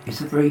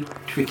 is a very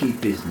tricky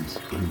business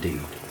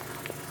indeed.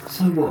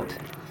 So what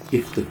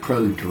if the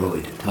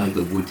pro-droid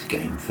Tiger Woods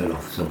game fell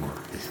off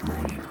somewhat this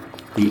morning?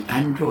 The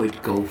android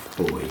golf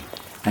boy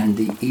and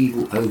the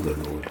evil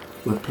overlord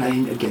were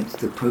playing against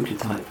the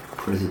prototype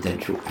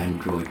presidential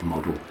android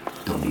model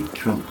Donald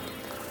Trump,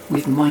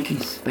 with Mikey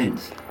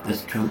Spence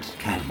as Trump's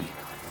caddy,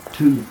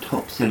 2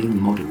 top-selling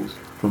models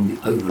from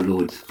the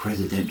Overlord's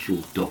presidential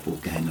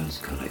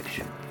doppelgangers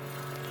collection.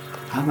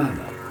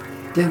 However,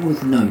 there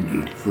was no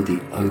need for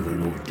the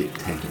Overlord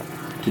dictator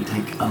to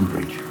take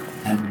umbrage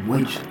and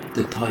wedge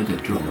the Tiger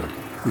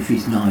droid with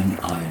his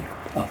 9-iron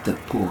up the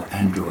poor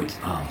android's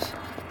arse,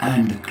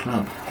 and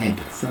club head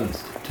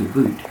first to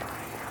boot,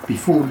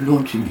 before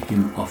launching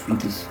him off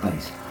into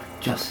space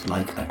just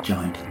like a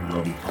giant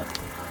lollipop,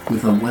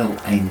 with a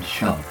well-aimed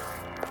shove.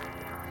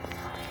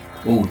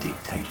 All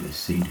dictators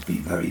seem to be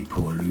very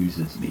poor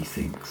losers,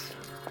 methinks.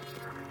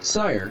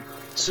 Sire,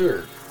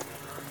 sir.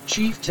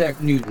 Chief Tech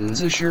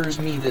Newtons assures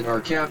me that our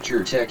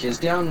capture tech is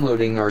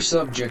downloading our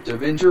subject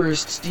of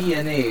interest's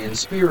DNA and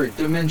spirit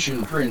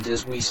dimension print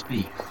as we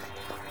speak.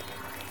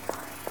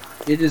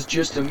 It is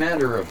just a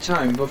matter of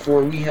time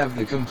before we have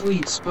the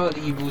complete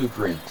Spuddy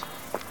blueprint.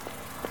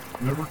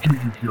 Never do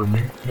you hear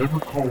me? Never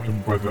call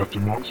him by that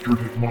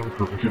demonstrative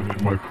moniker again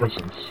in my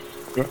presence.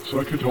 That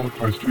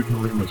psychedelicized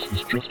ignoramus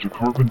is just a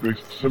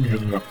carbon-based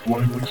simian that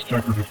blindly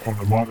staggered upon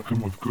a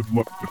modicum of good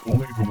luck, but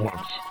only the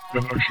once,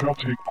 and I shall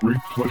take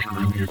great pleasure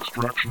in the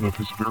extraction of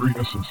his very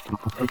essence for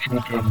perpetual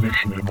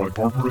damnation in my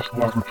barbarous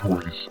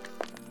laboratories.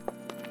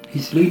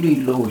 His Lily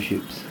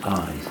Lordship's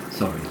eyes,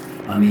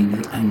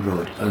 the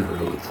android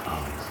overlord's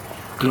eyes,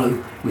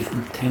 glow with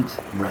intense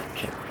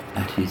rapture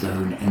at his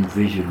own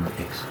envisioned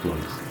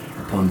exploits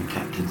upon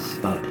Captain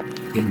Spud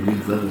in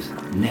reverse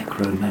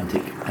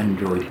necromantic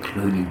android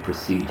cloning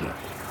procedure,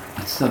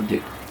 a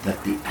subject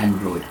that the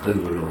android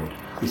overlord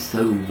is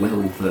so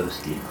well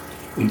versed in.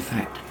 In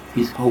fact,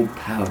 his whole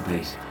power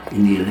base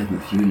in the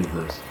 11th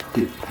universe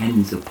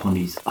depends upon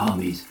his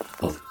armies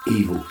of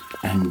evil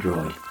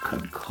android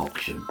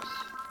concoctions.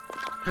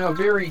 How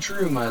very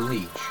true, my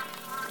liege.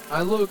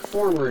 I look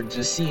forward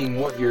to seeing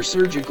what your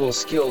surgical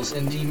skills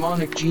and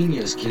demonic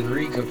genius can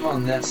wreak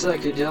upon that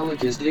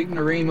psychedelicist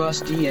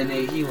ignoramus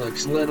DNA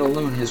helix, let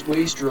alone his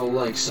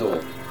wastrel-like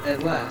soul.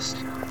 At last,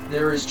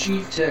 there is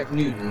Chief Tech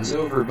Newtons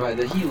over by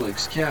the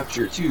helix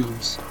capture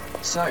tubes,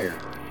 sire.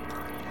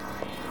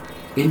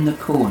 In the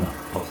corner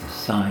of the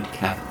side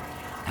cavern,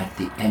 at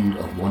the end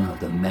of one of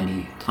the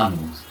many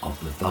tunnels of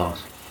the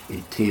vast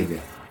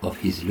interior of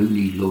his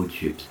loony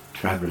lordship's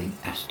travelling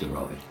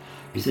asteroid,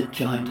 is a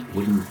giant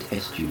wooden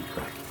test tube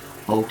rack,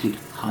 bolted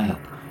high up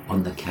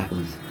on the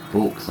cavern's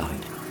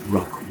bauxite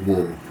rock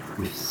wall,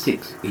 with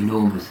 6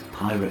 enormous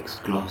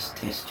Pyrex glass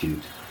test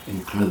tubes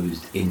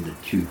enclosed in the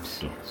tube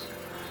slots.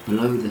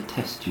 Below the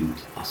test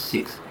tubes are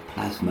 6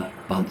 plasma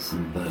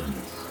Bunsen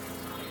burners.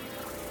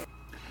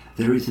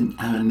 There is an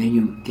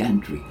aluminium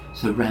gantry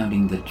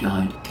surrounding the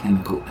giant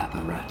chemical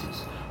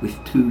apparatus,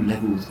 with 2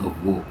 levels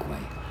of walkway,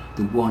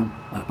 the one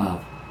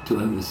above to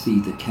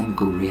oversee the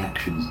chemical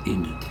reactions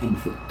in the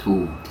 10-foot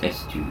tall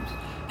test tubes,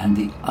 and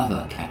the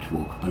other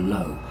catwalk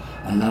below,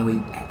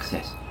 allowing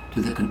access to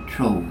the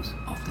controls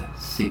of the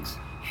 6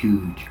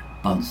 huge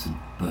Bunsen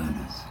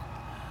burners.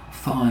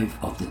 5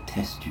 of the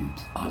test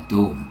tubes are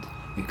dormant,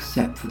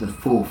 except for the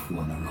 4th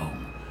one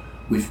along,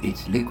 with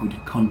its liquid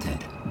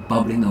content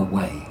bubbling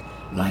away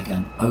like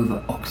an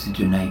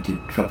over-oxygenated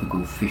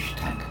tropical fish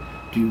tank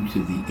due to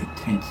the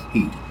intense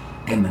heat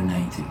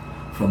emanating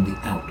from the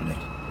outlet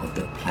of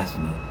the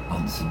plasma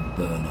Bunsen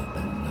burner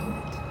below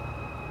it.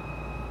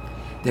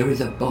 There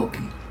is a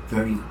bulky,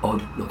 very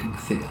odd-looking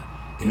figure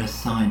in a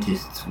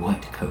scientist's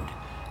white coat,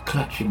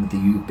 clutching the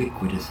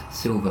ubiquitous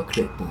silver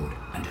clipboard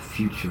and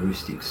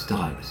futuristic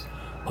stylus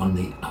on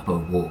the upper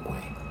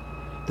walkway.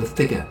 The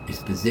figure is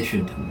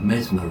positioned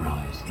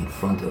mesmerized in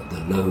front of the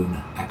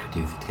lone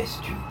active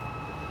test tube.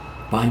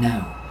 By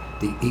now,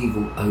 the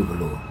evil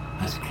overlord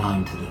has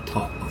climbed to the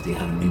top of the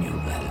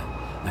aluminium ladder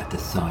at the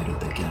side of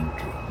the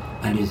gantry,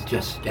 and is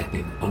just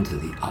stepping onto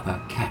the upper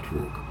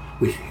catwalk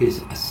with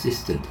his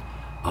assistant,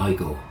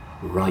 Igor,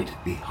 right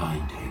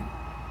behind him.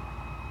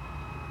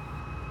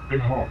 Hey,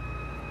 Hawk.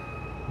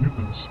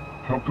 Newtons,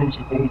 how goes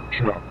the old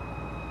chap?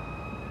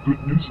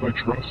 Good news, I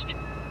trust.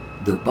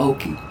 The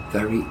bulky,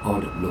 very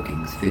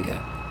odd-looking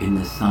figure in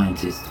the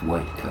scientist's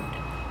white coat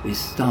is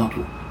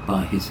startled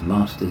by his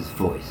master's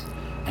voice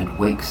and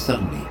wakes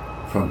suddenly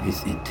from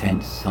his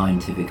intense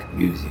scientific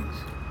musings.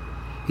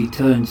 He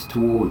turns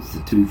towards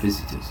the 2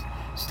 visitors,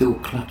 still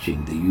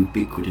clutching the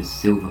ubiquitous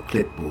silver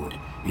clipboard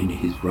in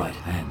his right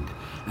hand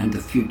and the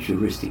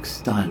futuristic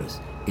stylus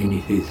in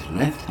his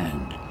left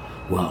hand,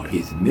 while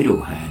his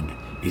middle hand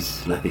is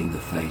slapping the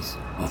face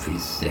of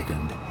his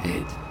second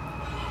head.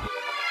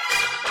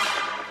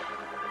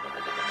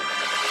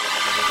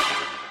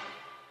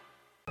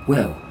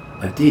 Well,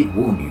 I did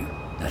warn you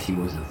that he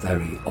was a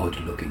very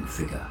odd-looking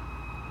figure.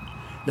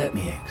 Let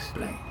me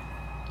explain.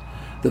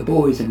 The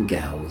boys and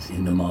gals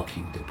in the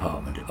marketing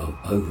department of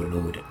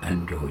Overlord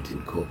Androids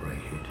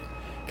Incorporated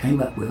came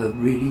up with a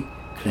really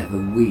clever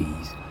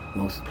wheeze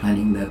whilst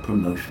planning their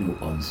promotional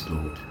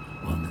onslaught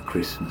on the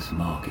Christmas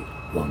market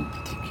one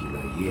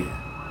particular year.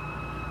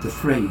 The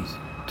phrase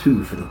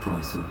 2 for the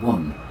price of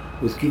 1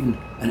 was given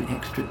an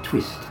extra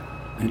twist,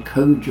 and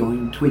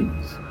co-joined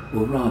twins,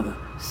 or rather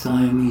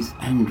Siamese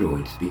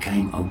androids,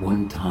 became a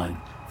one-time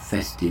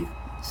festive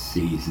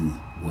season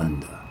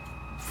wonder.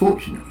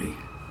 Fortunately,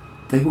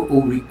 they were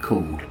all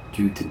recalled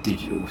due to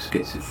digital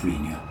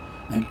schizophrenia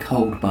and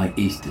culled by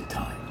Easter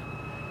time.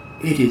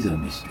 It is a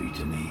mystery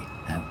to me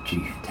how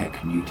Chief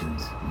Tech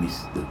Newtons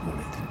missed the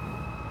bullet.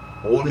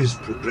 All is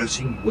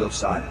progressing well,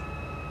 sire.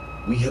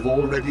 We have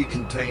already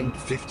contained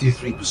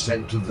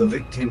 53% of the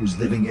victim's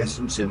living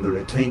essence in the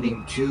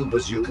retaining tube,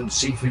 as you can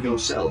see for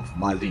yourself,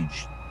 my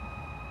liege.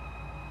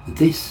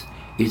 This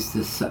is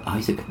the Sir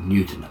Isaac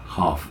Newton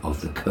half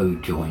of the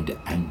co-joined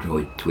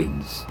android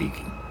twins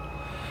speaking.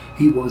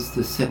 He was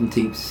the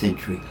 17th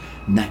century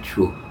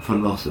natural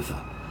philosopher,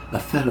 a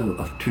fellow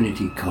of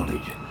Trinity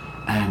College,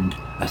 and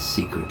a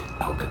secret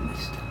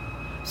alchemist.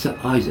 Sir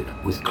Isaac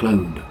was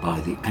cloned by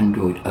the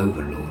android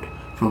overlord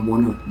from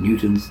one of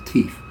Newton's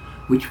teeth,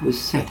 which was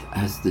set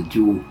as the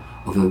jewel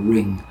of a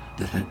ring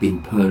that had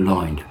been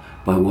purloined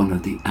by one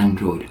of the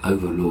android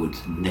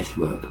overlord's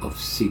network of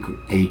secret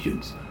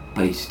agents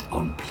based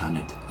on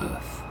planet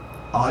Earth.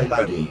 Aye,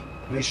 laddie,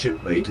 my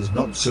shipmate is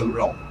not so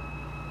wrong.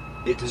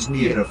 It is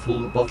near a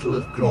full bottle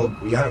of grog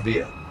we have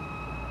here.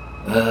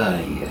 Ah,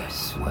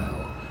 yes,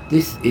 well,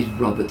 this is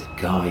Robert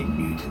Guy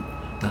Newton,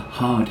 the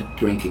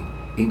hard-drinking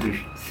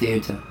English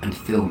theatre and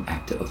film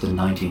actor of the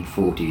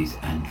 1940s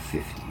and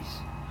 50s.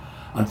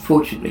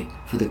 Unfortunately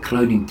for the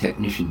cloning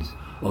technicians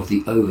of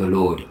the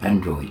Overlord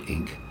Android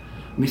Inc.,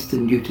 Mr.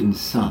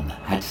 Newton's son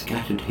had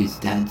scattered his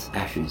dad's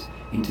ashes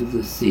into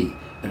the sea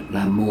at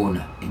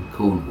Lamorna in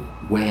Cornwall,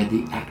 where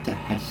the actor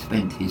had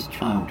spent his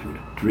childhood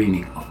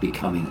dreaming of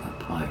becoming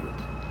a pirate.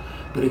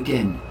 But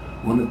again,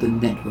 one of the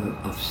network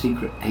of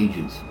secret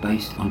agents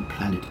based on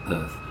planet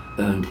Earth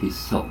earned his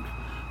salt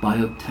by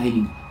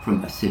obtaining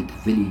from a St.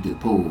 Vinny de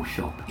Paul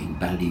shop in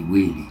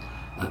Ballyweely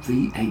a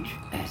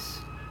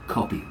VHS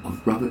copy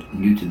of Robert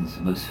Newton's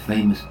most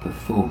famous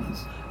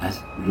performance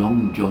as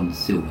Long John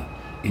Silver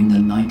in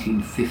the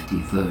 1950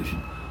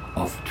 version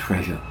of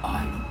Treasure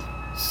Island.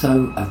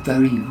 So a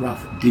very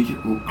rough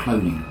digital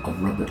cloning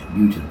of Robert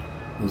Newton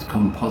was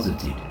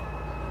composited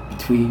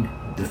between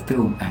the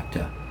film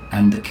actor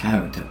and the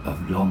character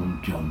of Long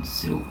John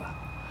Silver.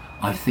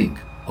 I think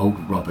old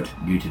Robert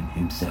Newton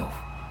himself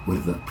would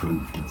have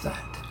approved of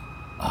that.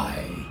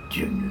 Aye,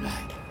 Jim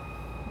lad.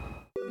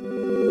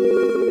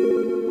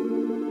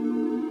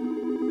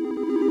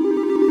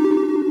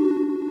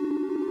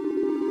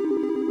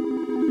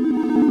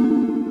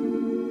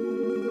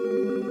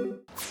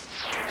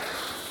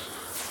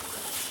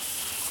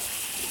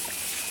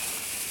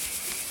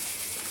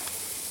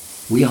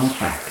 We are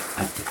back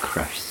at the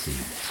crash scene.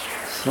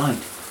 Slight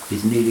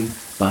is kneeling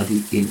by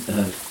the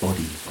inert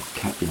body of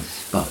Captain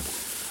Spud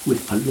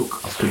with a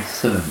look of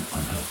concern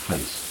on her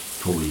face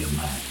for your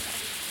man.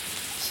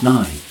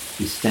 Snide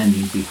is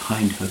standing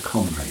behind her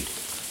comrade,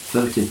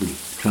 furtively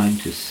trying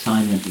to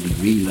silently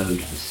reload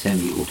her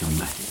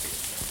semi-automatic.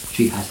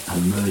 She has a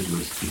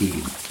murderous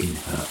gleam in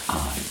her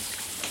eyes.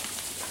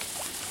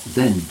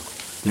 Then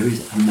there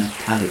is a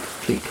metallic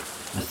click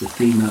as the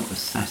female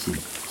assassin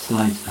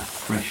slides a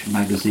fresh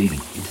magazine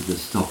into the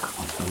stock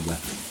of her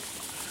weapon.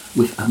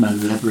 With a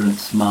malevolent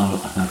smile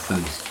on her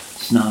face,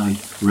 Snide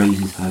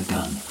raises her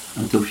gun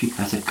until she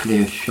has a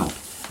clear shot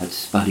at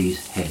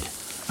Spuddy's head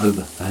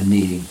over her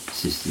kneeling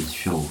sister's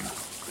shoulder.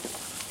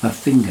 Her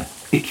finger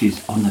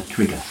itches on the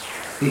trigger.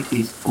 It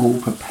is all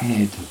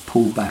prepared to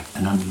pull back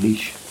and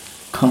unleash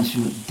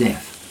consummate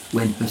death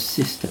when her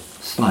sister,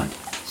 Slight,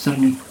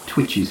 suddenly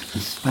twitches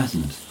and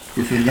spasms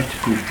with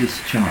electrical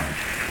discharge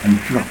and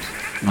drops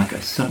like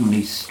a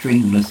suddenly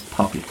stringless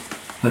puppet,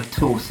 her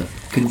torso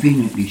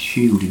conveniently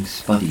shielding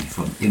Spuddy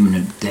from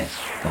imminent death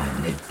by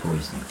lead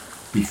poisoning.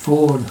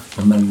 Before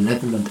the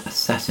malevolent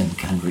assassin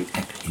can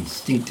react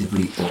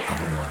instinctively or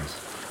otherwise,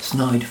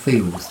 Snide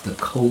feels the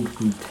cold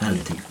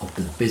brutality of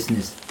the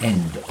business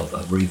end of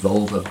a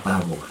revolver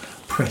barrel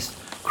pressed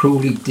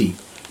cruelly deep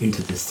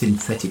into the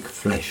synthetic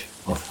flesh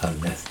of her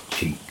left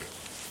cheek.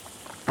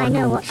 I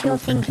know what you're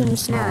thinking,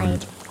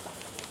 Snide.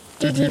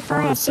 Did he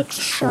fire 6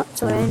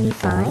 shots or only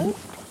 5?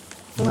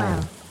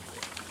 Well,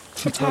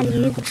 to tell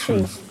you the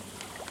truth,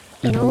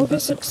 in all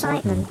this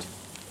excitement,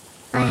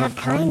 I have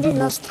kinda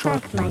lost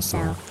track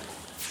myself.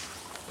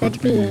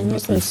 But being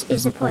as this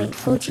is a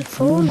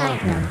 .44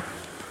 Magnum,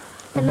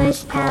 the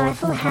most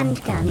powerful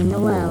handgun in the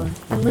world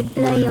and would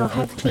blow your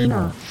head clean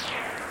off,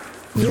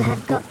 you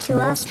have got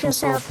to ask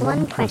yourself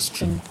one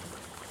question.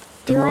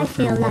 Do I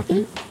feel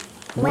lucky?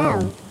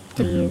 Well,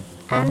 do you,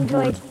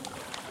 android?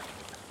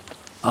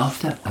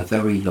 After a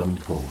very long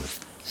pause,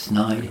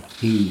 Snide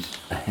heaves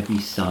a heavy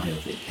sigh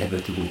of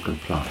inevitable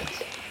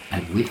compliance,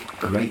 and with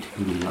great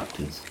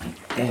reluctance and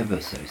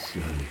ever so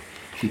slowly,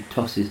 she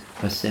tosses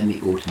her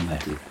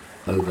semi-automatic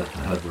over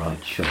her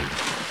right shoulder.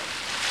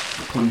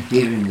 Upon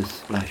hearing the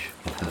splash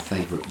of her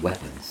favourite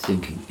weapon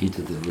sinking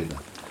into the river,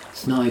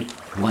 Snide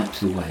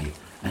wipes away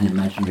an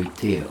imaginary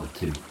tear or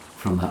two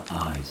from her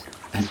eyes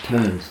and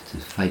turns to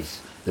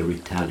face the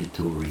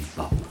retaliatory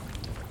bubble.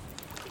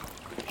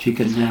 She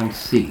can now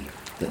see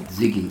that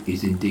Ziggy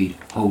is indeed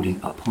holding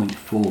a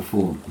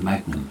 .44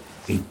 Magnum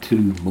in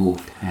 2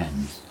 morphed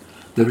hands.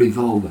 The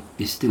revolver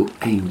is still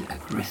aimed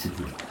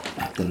aggressively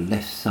at the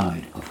left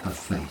side of her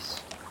face.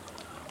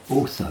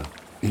 Also,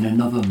 in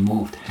another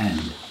morphed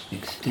hand,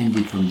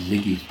 extended from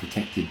Ziggy's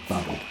protected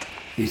bubble,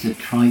 is a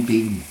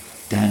tri-beam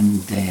Dan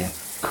Dare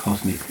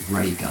cosmic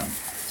ray gun,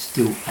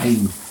 still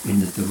aimed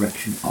in the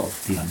direction of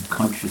the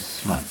unconscious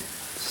Slight,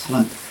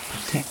 slumped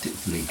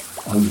protectively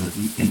over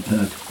the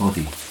inert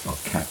body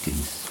of Captain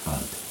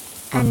Spud.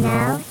 And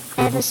now,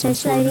 ever so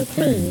slowly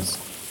please,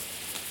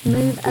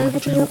 move over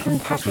to your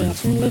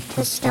compatriot and lift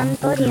her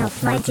stunned body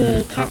off, my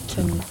dear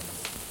Captain.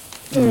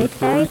 Do it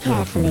very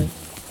carefully.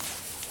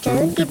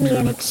 Don't give me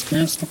an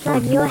excuse to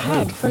plug your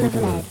head full of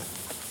lead.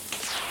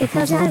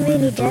 Because I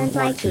really don't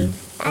like you,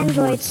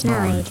 Android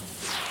Snide.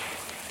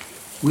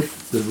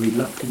 With the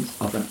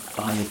reluctance of an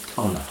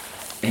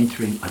Ayatollah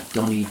entering a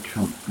Donald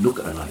Trump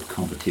look-alike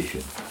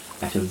competition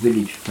at a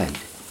village fete,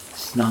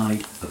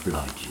 Snide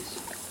obliges.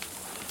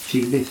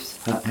 She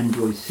lifts her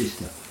android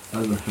sister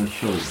over her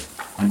shoulder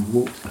and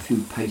walks a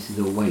few paces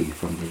away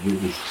from the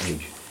river's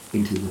edge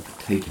into the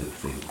potato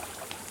field.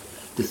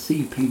 The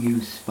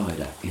CPU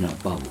spider in a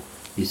bubble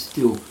is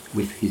still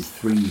with his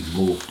 3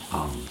 morphed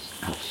arms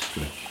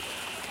outstretched,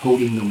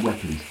 holding the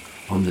weapons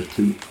on the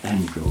 2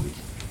 androids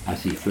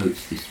as he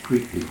floats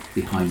discreetly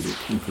behind the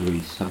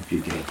temporarily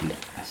subjugated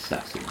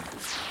assassin,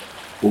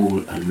 all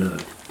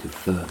alert to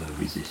further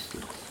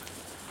resistance.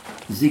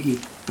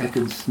 Ziggy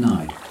beckons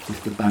Snide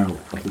with the barrel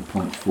of the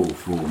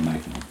 .44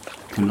 Magnum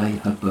to lay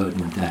her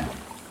burden down.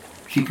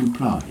 She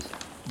complies,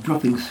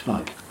 dropping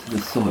Slight to the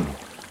soil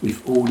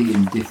with all the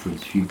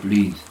indifference she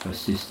believes her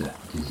sister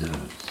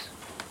deserves.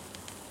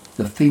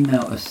 The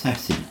female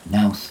assassin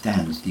now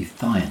stands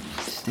defiant,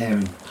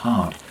 staring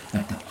hard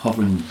at the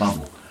hovering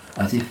bubble,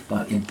 as if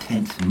by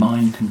intense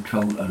mind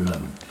control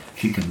alone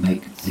she can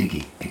make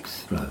Ziggy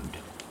explode.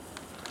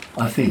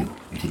 I feel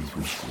it is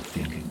wishful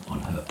thinking on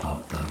her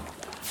part though,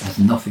 as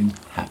nothing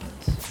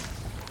happens.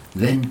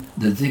 Then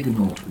the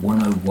Ziggunaut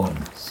 101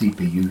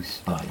 CPU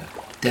spider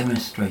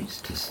demonstrates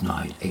to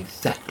Snide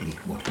exactly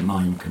what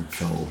mind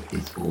control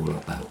is all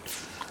about,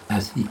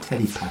 as he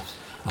telepaths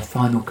a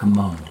final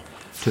command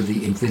to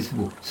the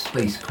invisible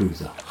space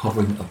cruiser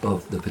hovering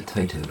above the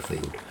potato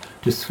field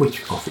to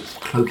switch off its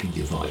cloaking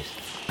device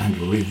and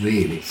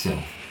reveal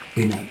itself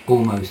in an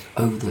almost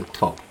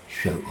over-the-top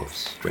show of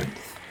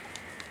strength.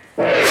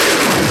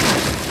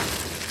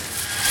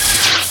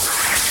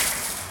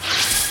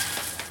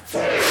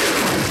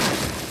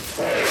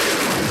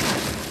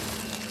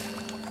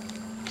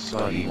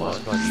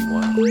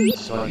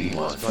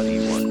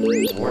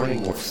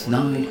 Warning.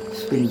 Snide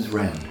spins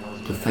round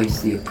to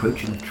face the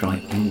approaching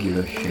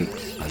triangular-shaped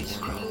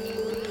spacecraft.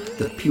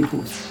 The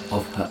pupils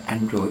of her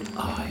android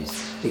eyes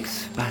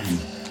expand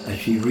as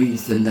she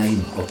reads the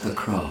name of the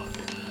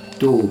craft,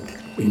 daubed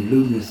in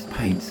luminous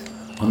paints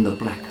on the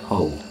black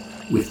hole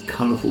with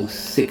colourful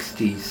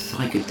 60s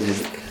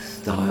psychedelic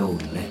style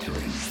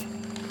lettering.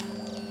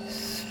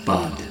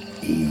 Spud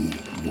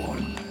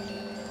E1.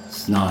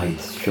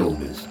 Snide's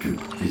shoulders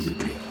droop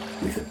visibly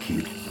with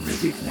acute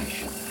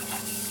resignation.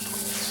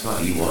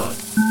 Spud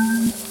E1.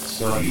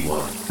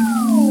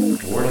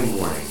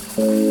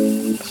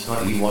 Warning.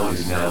 Spud E1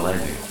 is now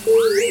landing.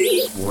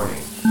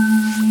 Warning.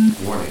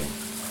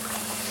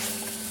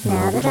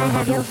 Now that I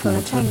have your full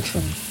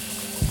attention,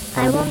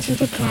 I want you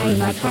to carry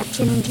my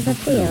captain into the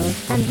field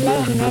and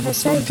lay him ever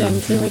so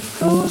gently with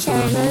full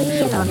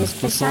ceremonial honours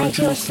beside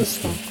your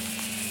sister.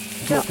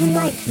 Drop him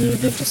like you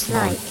did to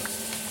Slike,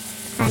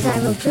 and I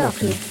will drop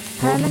you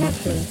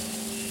permanently.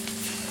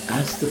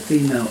 As the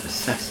female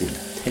assassin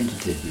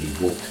tentatively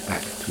walks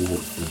back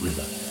towards the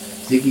river,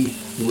 Ziggy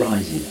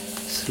rises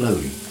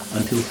slowly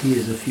until he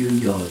is a few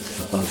yards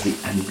above the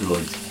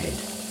android's head.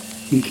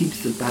 He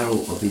keeps the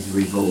barrel of his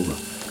revolver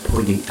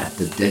pointing at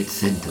the dead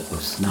centre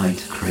of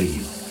Snide's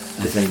cranium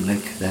as they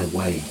make their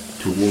way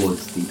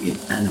towards the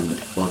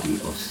inanimate body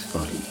of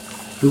Spuddy,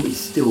 who is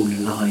still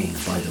lying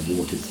by the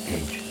water's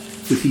edge,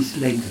 with his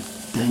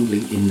legs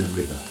dangling in the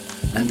river,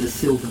 and the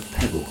silver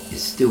pebble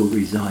is still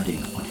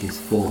residing on his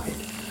forehead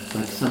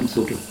like some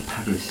sort of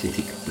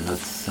parasitic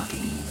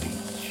blood-sucking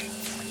leech.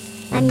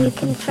 And you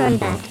can throw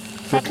that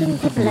fucking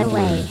pebble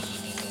away.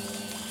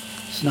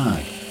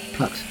 Snide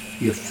plucks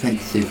the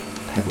offensive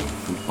pebble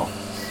from off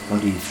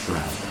Spuddy's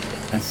brow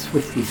and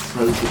swiftly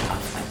throws it up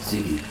at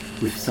Ziggy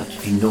with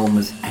such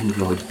enormous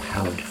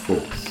android-powered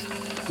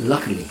force.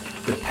 Luckily,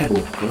 the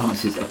pebble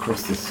glances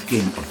across the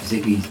skin of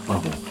Ziggy's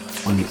bubble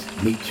on its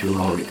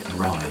meteoric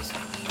rise,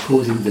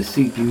 causing the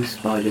CPU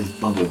spider's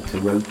bubble to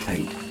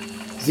rotate.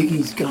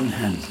 Ziggy's gun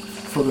hands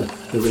follow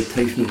the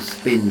rotational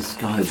spin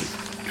skywards,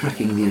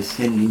 tracking the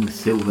ascending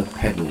silver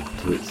pebble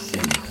to its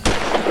centre.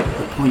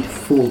 The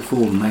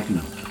 .44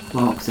 Magnum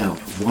marks out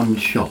one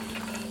shot.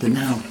 The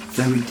now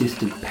very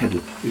distant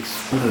pebble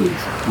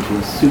explodes into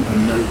a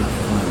supernova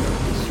firing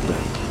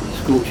display,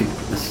 scorching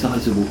a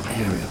sizable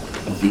area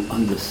of the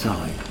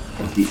underside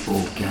of the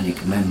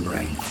organic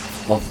membrane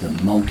of the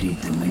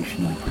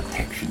multi-dimensional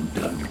protection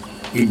dome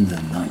in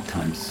the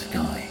nighttime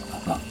sky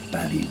above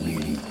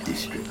Ballyweely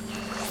district.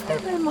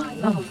 Hello, my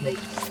lovely.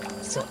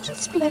 Such a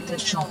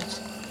splendid shot.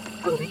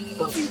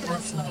 Bobby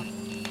Dazzler.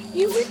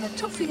 You win a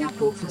toffee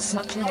apple for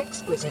such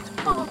exquisite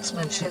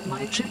marksmanship,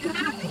 my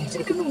trigger-happy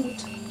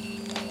Ziggunaut.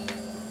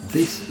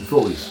 This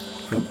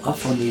voice from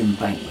up on the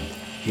embankment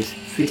is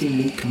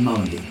fittingly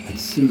commanding and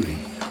soothing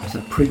as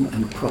a prim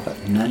and proper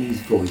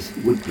nanny's voice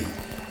would be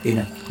in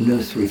a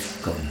nursery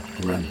gone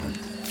rampant.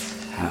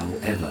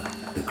 However,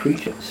 the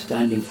creature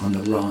standing on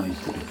the rise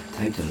to the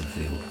potato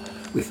field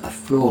with a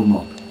floor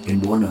mop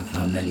in one of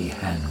her many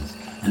hands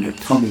and a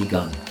Tommy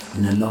gun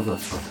in another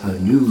of her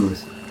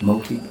numerous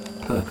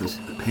multi-purpose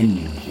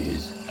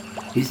appendages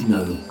is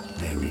no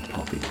Mary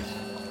Poppins.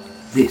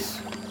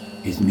 This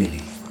is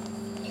Millie.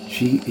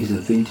 She is a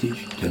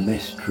vintage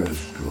Domestro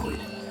droid.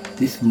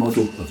 This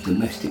model of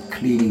domestic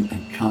cleaning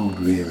and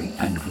child-rearing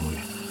android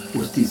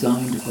was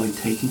designed by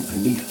taking a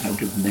leaf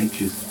out of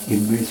nature's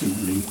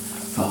immeasurably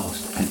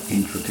vast and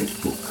intricate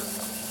book.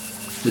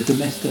 The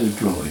Domesto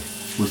droid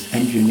was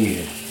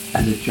engineered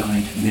as a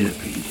giant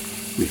millipede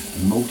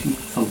with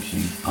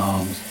multi-functioning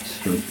arms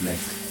stroke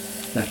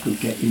legs that could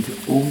get into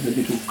all the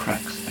little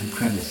cracks and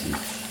crevices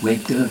where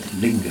dirt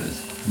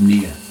lingers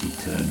near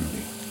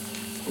eternally.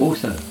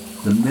 Also,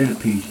 the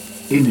millipede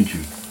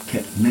imagery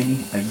kept many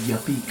a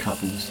yuppie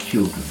couple's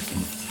children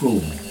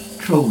enthralled,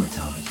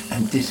 traumatized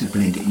and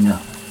disciplined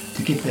enough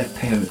to give their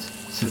parents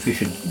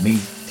sufficient me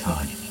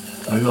time,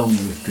 along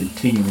with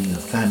continuing the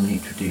family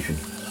tradition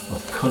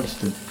of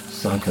constant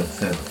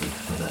psychotherapy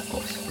for their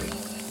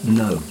offspring.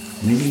 No,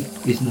 Millie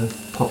is no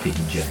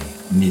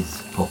Popinjay,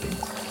 Ms.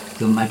 Poppins,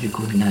 the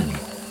magical nanny,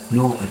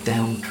 nor a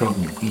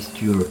downtrodden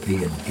East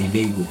European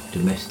illegal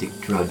domestic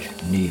drudge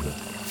neither.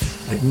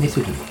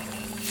 Admittedly,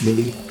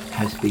 Millie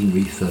has been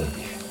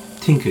refurbished,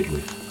 tinkered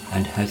with,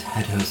 and has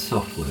had her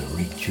software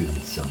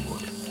retuned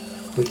somewhat.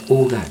 But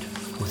all that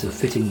was a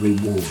fitting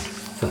reward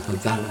for her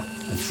valour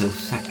and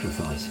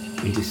self-sacrifice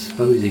in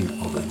disposing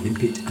of a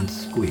limpet and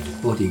squid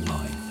body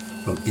mine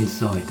from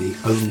inside the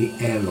only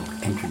airlock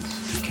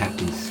entrance to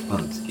Captain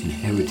Spud's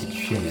inherited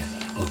share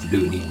of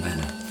Looney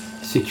Manor,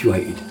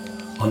 situated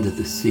under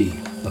the Sea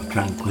of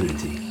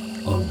Tranquility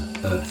on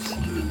Earth's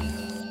moon.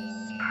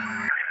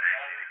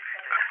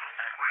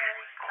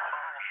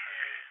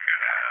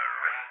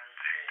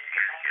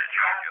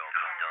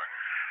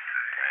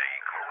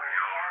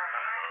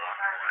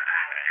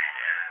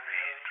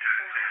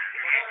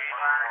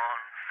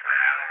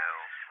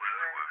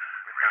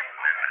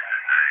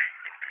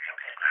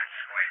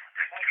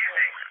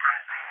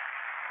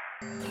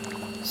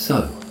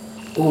 So,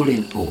 all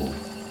in all,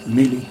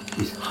 Millie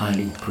is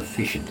highly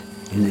proficient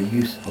in the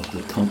use of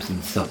the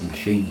Thompson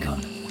submachine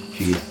gun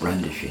she is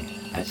brandishing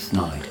at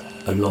Snide,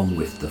 along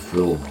with the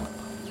floor mop.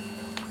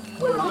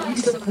 Well, I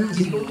suppose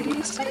you'll be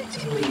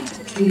expecting me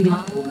to clean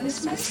up all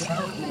this mess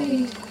I've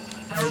made.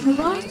 And the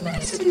right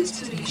mess it is,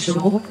 to be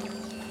sure.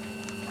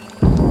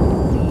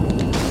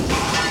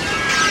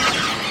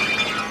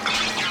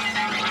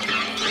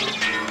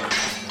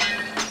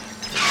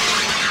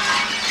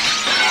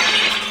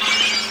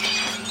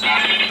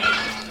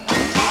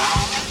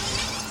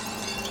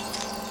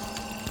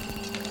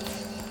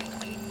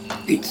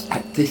 It's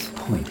at this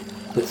point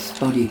that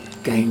Spuddy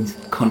gains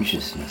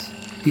consciousness.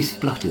 He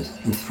splutters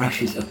and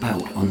thrashes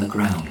about on the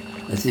ground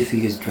as if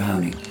he is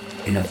drowning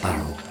in a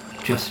barrel,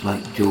 just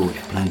like George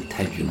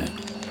Plantagenet,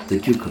 the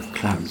Duke of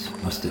Clarence,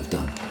 must have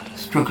done,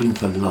 struggling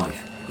for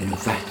life in a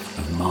vat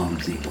of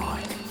Malmsey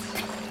wine.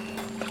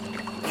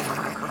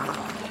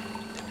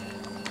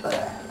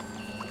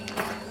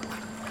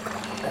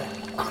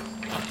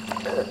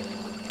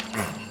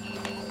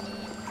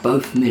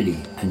 Both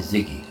Millie and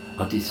Ziggy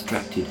are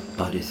distracted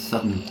by this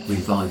sudden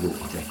revival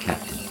of their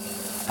captain,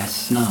 as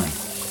Snide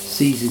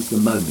seizes the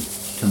moment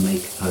to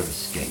make her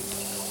escape.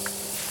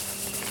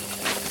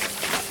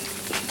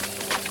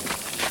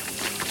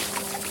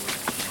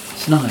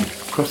 Snide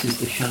crosses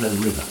the shallow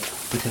river,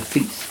 with her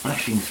feet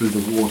splashing through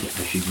the water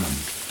as she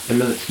runs,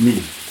 alerts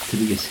Millie to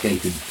the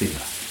escaping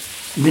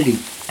figure. Millie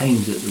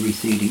aims at the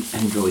receding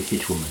android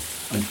hitwoman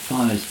and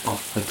fires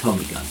off her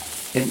Tommy gun,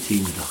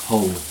 emptying the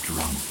whole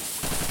drum.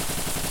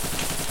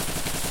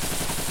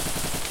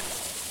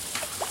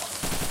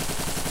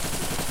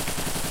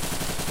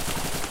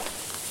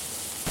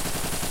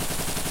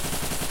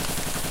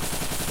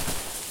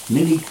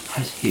 Millie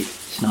has hit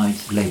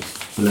Snide's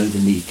legs below the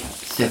kneecap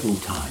several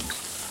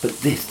times, but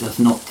this does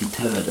not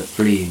deter the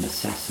fleeing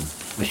assassin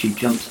as she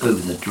jumps over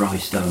the dry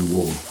stone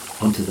wall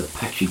onto the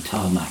patchy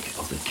tarmac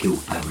of the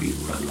Kilbarry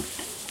Road.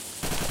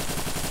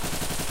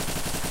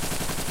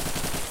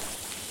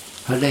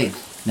 Her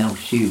legs now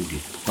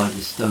shielded by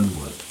the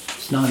stonework,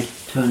 Snide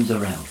turns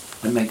around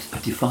and makes a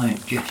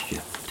defiant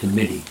gesture to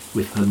Millie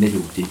with her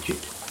middle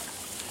digit.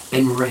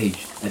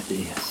 Enraged at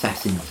the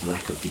assassin's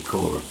lack of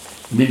decorum,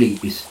 Millie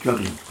is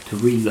struggling to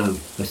reload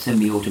her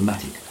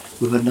semi-automatic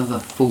with another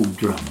full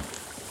drum.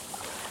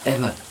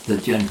 Ever the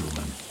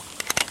gentleman.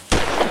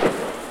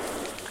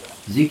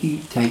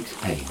 Ziggy takes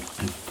aim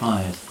and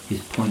fires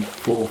his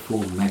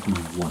 .44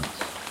 Magnum once.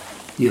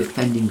 The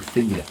offending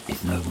finger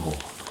is no more.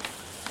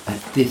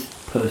 At this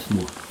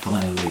personal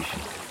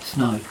violation,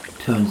 Snide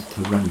turns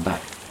to run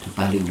back to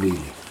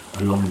Ballywheelie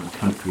along the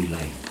country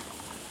lane.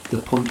 The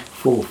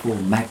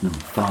 .44 Magnum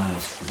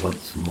fires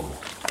once more.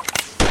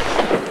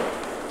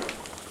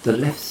 The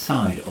left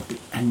side of the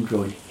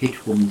android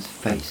hitwoman's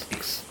face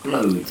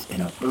explodes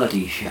in a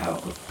bloody shower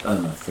of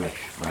permaflesh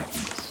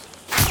fragments.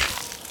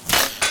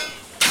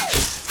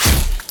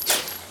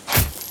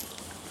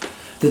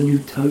 The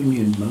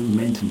Newtonian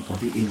momentum of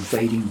the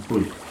invading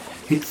bullet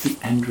hits the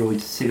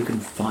android's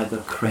silicon fibre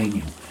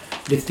cranium,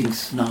 lifting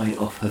Snide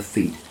off her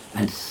feet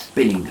and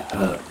spinning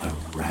her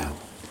around.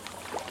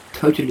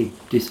 Totally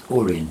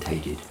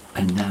disorientated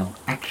and now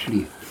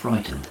actually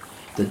frightened,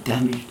 the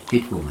damaged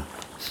hitwoman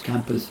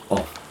scampers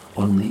off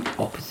on the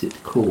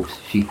opposite course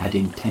she had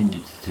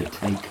intended to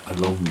take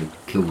along the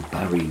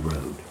Kilbarry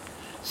Road.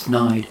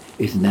 Snide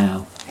is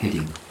now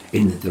heading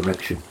in the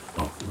direction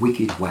of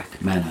Wicked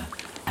Whack Manor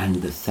and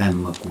the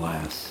Sam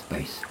Maguire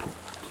spaceport.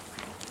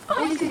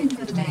 I think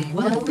that may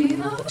well be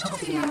another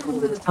toffee apple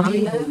that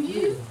I owe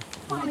you,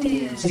 my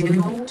dear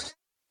Ziggy.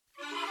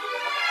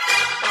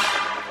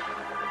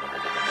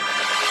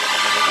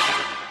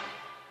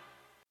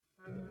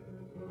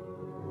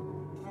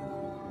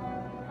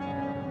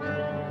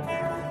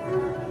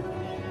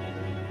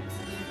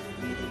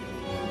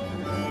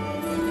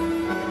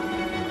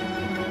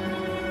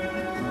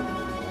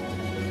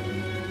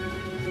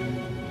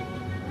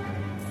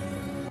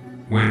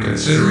 When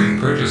considering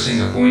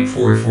purchasing a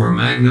 .44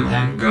 Magnum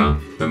handgun,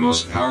 the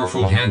most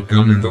powerful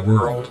handgun in the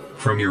world,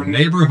 from your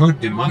neighborhood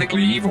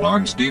demonically evil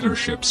arms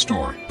dealership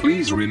store,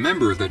 please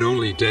remember that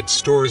only dead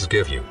stores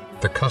give you,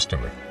 the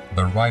customer,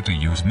 the right to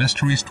use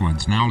Mystery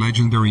Squad's now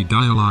legendary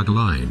dialogue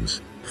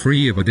lines,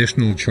 free of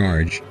additional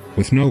charge,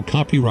 with no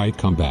copyright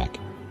comeback.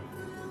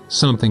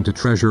 Something to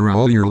treasure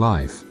all your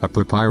life. A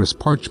papyrus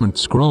parchment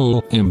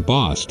scroll,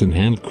 embossed and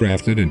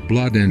handcrafted in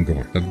blood and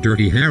gore, of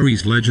Dirty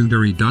Harry's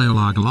legendary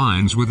dialogue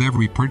lines with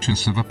every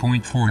purchase of a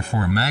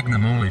 .44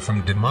 Magnum only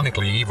from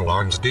demonically evil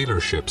arms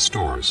dealership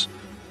stores.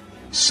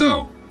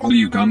 So, all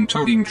you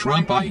gun-toting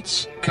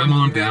Trumpites, come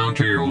on down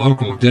to your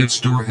local dead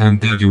store and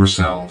dead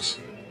yourselves.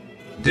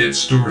 Dead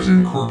Stores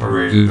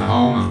Incorporated,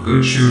 home of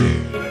good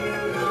shooting.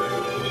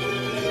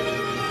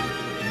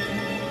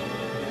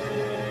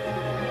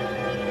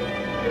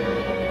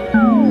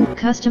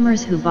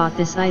 Customers who bought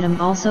this item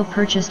also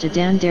purchased a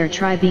Dan-Dare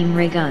Tri-Beam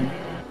Ray Gun.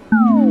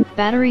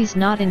 Batteries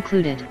not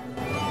included.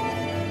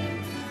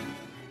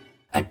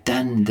 A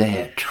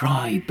Dan-Dare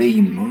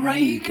Tri-Beam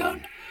Ray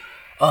Gun.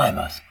 I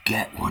must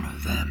get one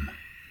of them.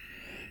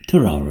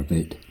 Ta-ra a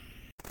bit.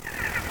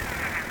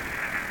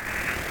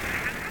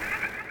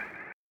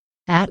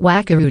 At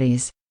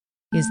Wackaroonies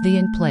is the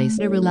in place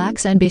to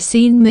relax and be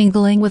seen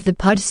mingling with the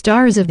pod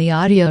stars of the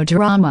audio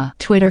drama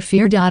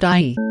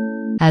TwitterFear.ie.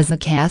 As the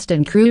cast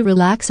and crew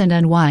relax and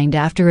unwind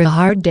after a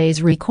hard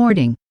day's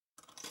recording.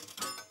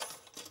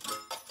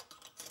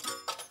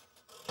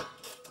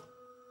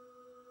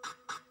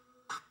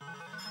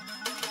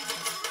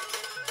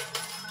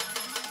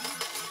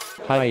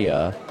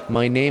 Hiya,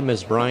 my name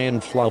is Brian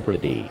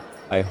Flubberty.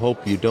 I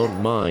hope you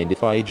don't mind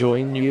if I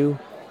join you.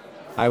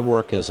 I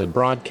work as a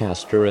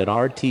broadcaster at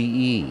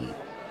RTE.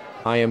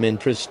 I am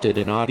interested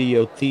in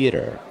audio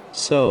theater,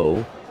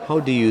 so, how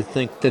do you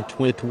think the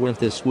twit went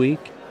this week?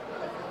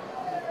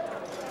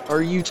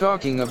 Are you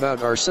talking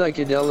about our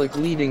psychedelic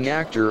leading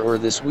actor or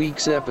this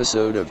week's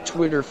episode of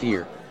Twitter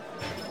Fear?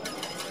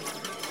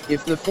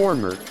 If the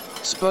former,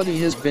 Spuddy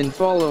has been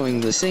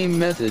following the same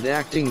method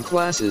acting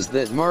classes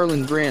that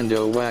Marlon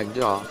Brando wagged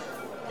off,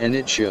 and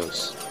it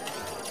shows.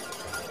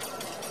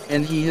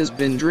 And he has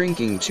been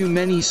drinking too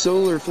many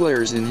solar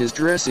flares in his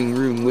dressing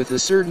room with a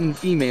certain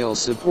female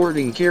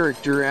supporting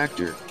character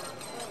actor.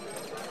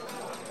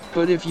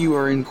 But if you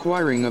are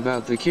inquiring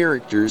about the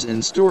characters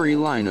and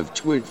storyline of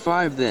Twit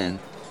 5, then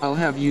I'll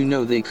have you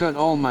know they cut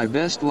all my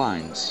best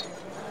lines.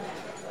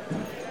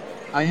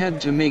 I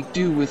had to make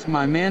do with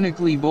my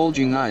manically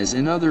bulging eyes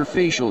and other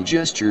facial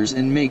gestures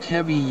and make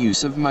heavy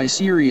use of my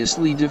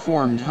seriously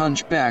deformed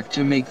hunchback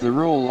to make the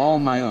role all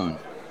my own.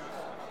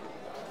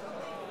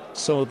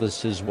 So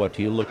this is what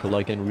you look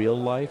like in real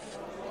life?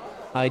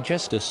 I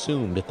just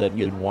assumed that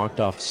you'd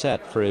walked off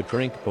set for a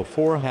drink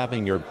before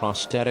having your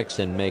prosthetics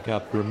and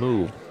makeup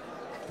removed.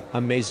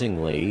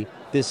 Amazingly,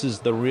 this is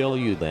the real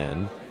you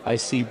then, I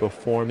see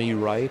before me,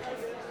 right?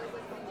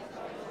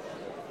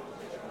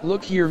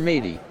 Look here,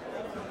 matey.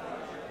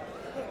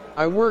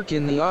 I work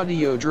in the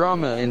audio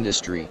drama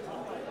industry.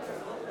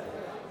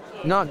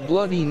 Not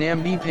bloody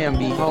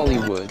namby-pamby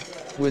Hollywood,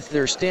 with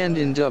their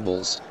stand-in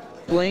doubles,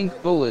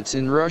 blank bullets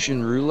in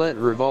Russian roulette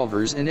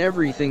revolvers and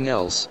everything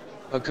else,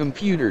 a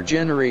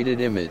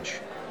computer-generated image.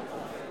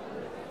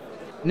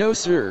 No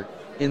sir,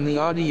 in the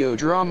audio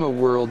drama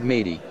world,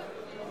 matey.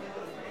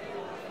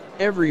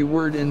 Every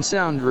word and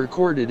sound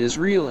recorded is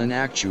real and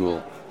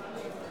actual.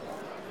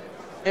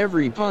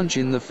 Every punch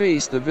in the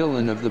face the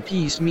villain of the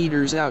piece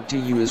meters out to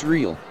you is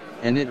real,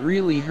 and it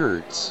really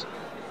hurts.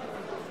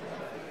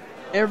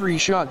 Every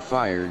shot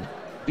fired,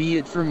 be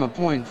it from a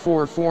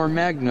 .44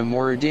 Magnum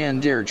or a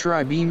Dan-Dare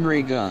Tri-Beam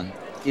Ray Gun,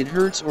 it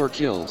hurts or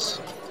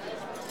kills.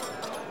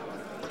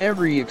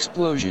 Every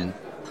explosion,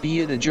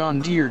 be it a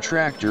John Deere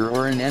tractor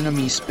or an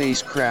enemy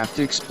spacecraft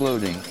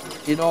exploding,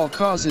 it all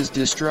causes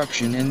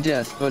destruction and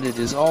death, but it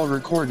is all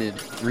recorded,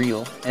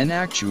 real, and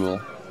actual,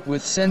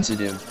 with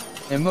sensitive,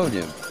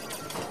 emotive,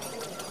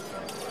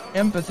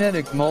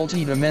 empathetic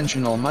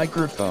multi-dimensional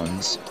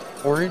microphones,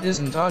 or it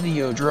isn't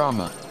audio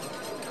drama.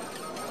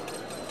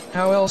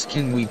 How else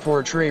can we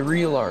portray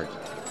real art?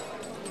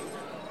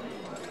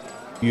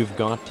 You've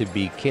got to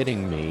be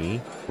kidding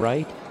me,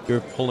 right?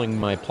 You're pulling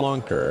my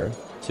plonker,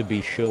 to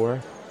be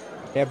sure.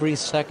 Every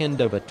second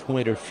of a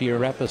Twitter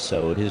Fear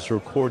episode is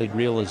recorded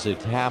real as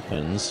it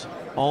happens,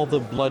 all the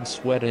blood,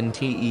 sweat and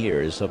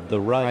tears of the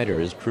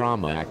writer's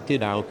drama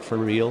acted out for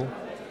real?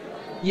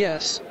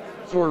 Yes,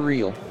 for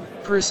real,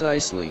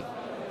 precisely.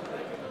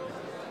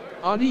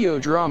 Audio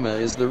drama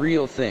is the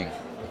real thing.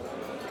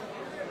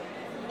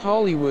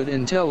 Hollywood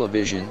and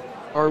television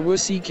are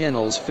wussy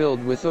kennels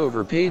filled with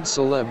overpaid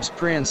celebs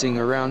prancing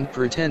around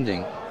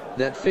pretending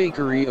that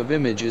fakery of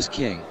image is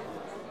king.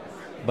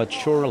 But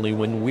surely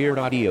when Weird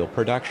Audio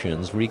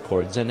Productions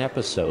records an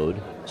episode,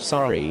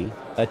 sorry,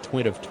 a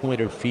twit of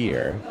Twitter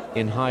Fear,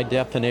 in high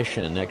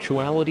definition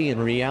actuality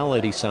and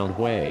reality sound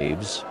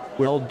waves,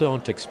 well,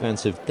 don't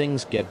expensive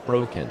things get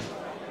broken?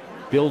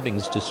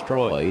 Buildings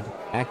destroyed,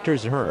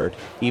 actors hurt,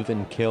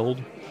 even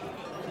killed?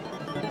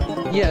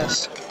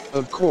 Yes,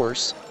 of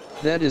course,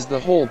 that is the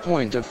whole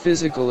point of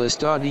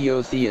physicalist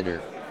audio theater.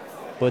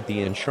 But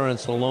the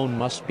insurance alone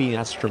must be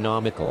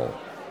astronomical.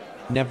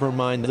 Never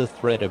mind the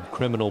threat of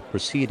criminal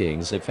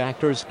proceedings if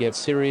actors get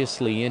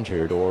seriously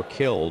injured or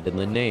killed in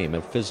the name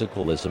of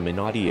physicalism in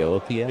audio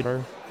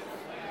theater.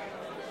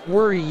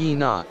 Worry ye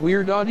not.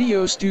 Weird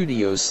Audio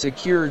Studios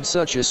secured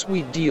such a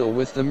sweet deal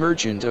with the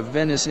Merchant of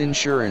Venice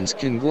insurance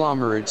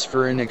conglomerates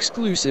for an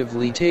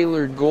exclusively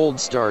tailored Gold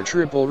Star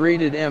triple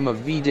rated M of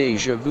V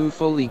Deja Vu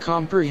fully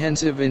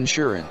comprehensive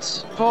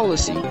insurance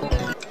policy.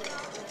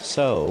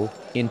 So,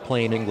 in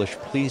plain English,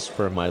 please,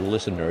 for my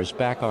listeners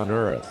back on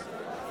Earth,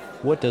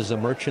 what does a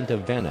Merchant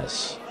of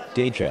Venice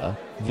Deja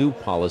Vu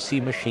policy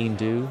machine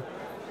do?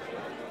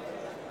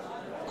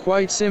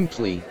 Quite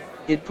simply,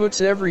 it puts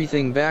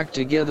everything back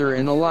together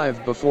and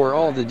alive before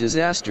all the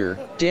disaster,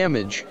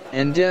 damage,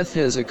 and death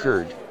has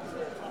occurred.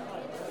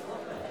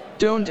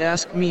 Don't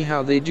ask me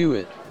how they do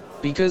it,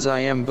 because I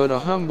am but a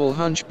humble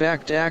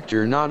hunchbacked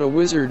actor, not a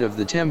wizard of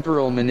the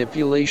temporal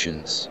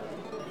manipulations.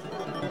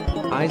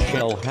 I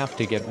shall have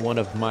to get one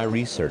of my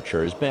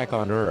researchers back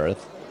on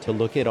Earth to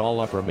look it all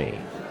up for me.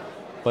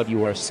 But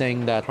you are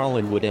saying that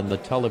Hollywood and the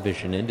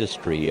television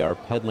industry are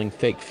peddling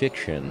fake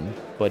fiction,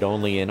 but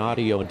only in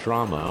audio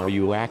drama are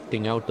you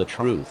acting out the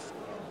truth?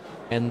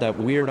 And that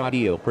Weird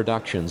Audio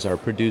Productions are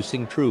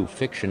producing true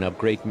fiction of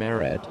great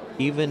merit,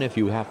 even if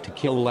you have to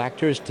kill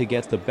actors to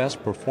get the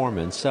best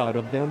performance out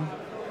of them?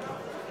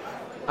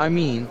 I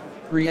mean,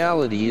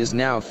 reality is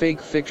now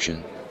fake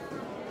fiction.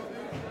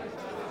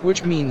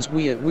 Which means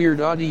we at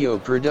Weird Audio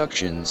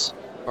Productions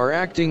are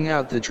acting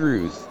out the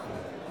truth.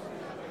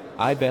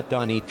 I bet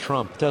Donnie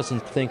Trump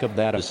doesn't think of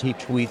that as he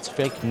tweets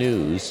fake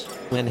news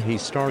when he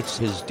starts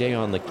his day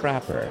on the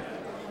crapper.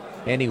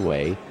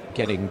 Anyway,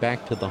 getting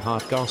back to the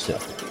hot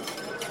gossip.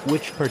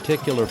 Which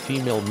particular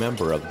female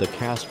member of the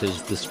cast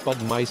is the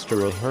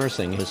Spudmeister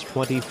rehearsing his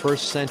 21st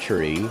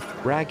century,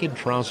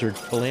 ragged-trousered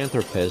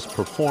philanthropist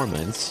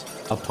performance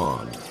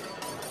upon?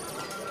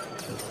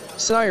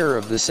 Sire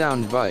of the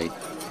soundbite,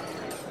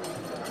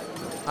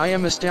 I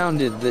am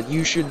astounded that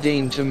you should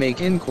deign to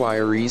make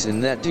inquiries in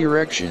that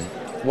direction,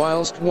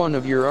 whilst one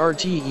of your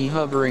RTE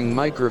hovering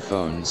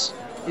microphones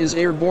is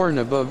airborne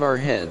above our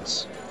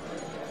heads.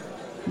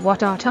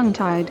 What are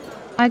tongue-tied?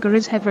 Igor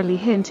is heavily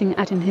hinting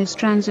at in his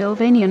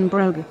Transylvanian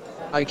brogue.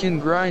 I can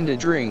grind a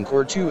drink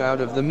or two out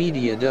of the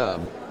media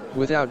dub,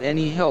 without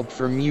any help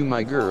from you,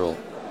 my girl.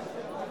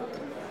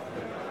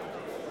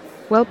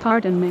 Well,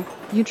 pardon me,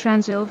 you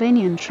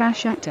Transylvanian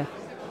trash actor.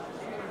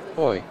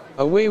 Oi,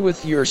 away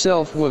with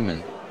yourself,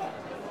 woman.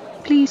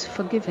 Please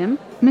forgive him,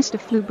 Mr.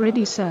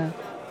 Flubridi, sir.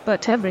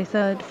 But every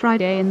third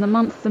Friday in the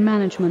month the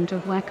management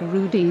of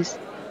Wackaroodies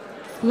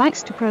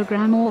likes to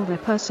program all their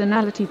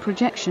personality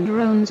projection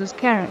drones as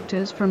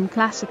characters from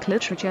classic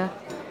literature.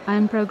 I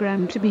am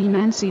programmed to be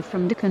Nancy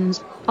from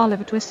Dickens'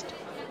 Oliver Twist.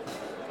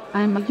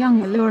 I am a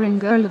young alluring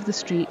girl of the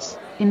streets,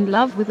 in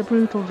love with a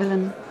brutal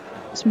villain.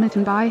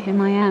 Smitten by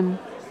him I am.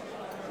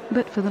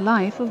 But for the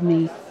life of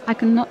me, I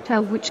cannot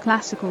tell which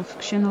classical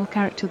fictional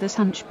character this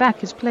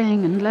hunchback is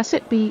playing unless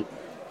it be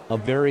a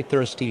very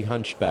thirsty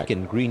hunchback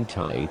in green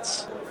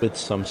tights, with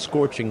some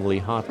scorchingly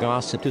hot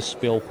gossip to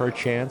spill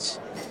perchance.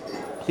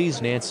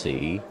 Please,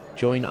 Nancy,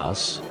 join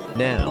us,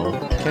 now.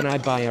 Can I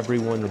buy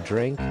everyone a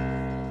drink?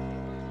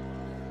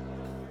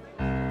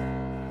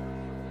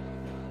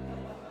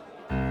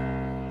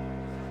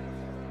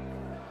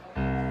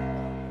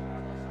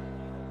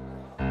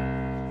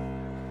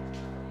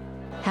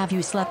 Have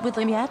you slept with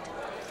him yet?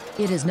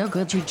 It is no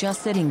good you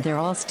just sitting there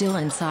all still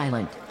and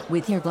silent,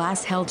 with your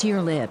glass held to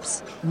your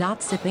lips,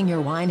 not sipping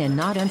your wine and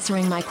not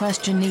answering my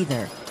question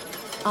either.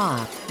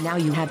 Ah, now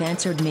you have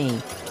answered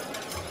me.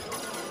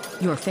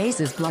 Your face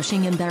is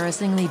blushing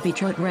embarrassingly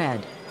beetroot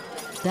red.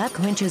 That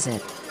clinches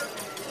it.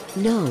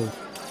 No.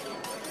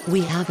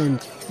 We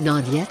haven't,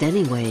 not yet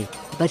anyway,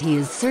 but he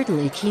is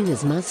certainly keen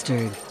as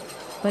mustard.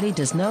 But he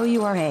does know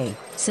you are a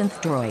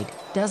synth droid,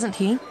 doesn't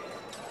he?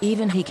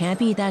 Even he can't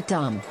be that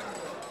dumb.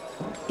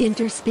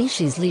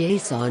 Interspecies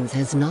liaisons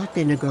has not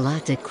been a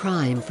galactic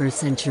crime for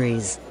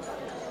centuries.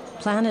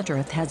 Planet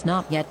Earth has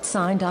not yet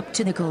signed up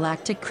to the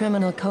Galactic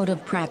Criminal Code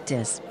of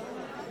Practice.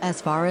 As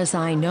far as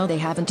I know, they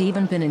haven't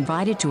even been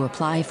invited to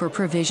apply for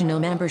provisional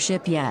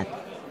membership yet.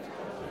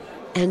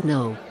 And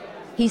no,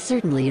 he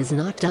certainly is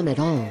not dumb at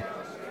all.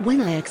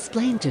 When I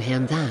explained to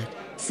him that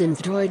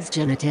synth droid's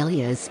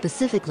genitalia is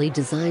specifically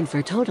designed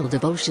for total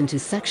devotion to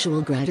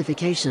sexual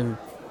gratification,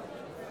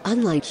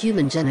 unlike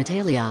human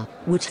genitalia,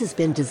 which has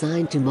been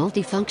designed to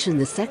multifunction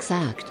the sex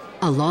act,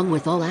 along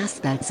with all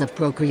aspects of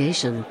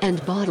procreation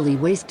and bodily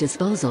waste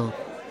disposal,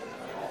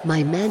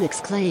 my man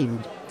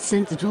exclaimed,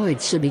 synth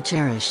droids should be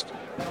cherished.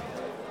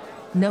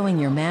 Knowing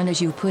your man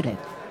as you put it.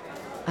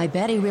 I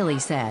bet he really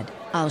said,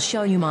 I'll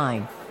show you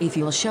mine, if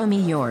you'll show me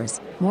yours.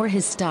 More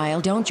his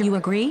style, don't you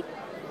agree?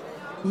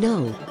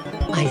 No.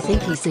 I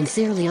think he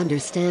sincerely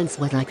understands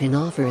what I can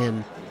offer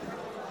him.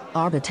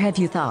 But have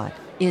you thought,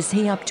 is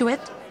he up to it?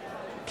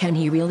 Can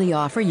he really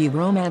offer you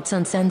romance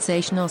and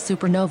sensational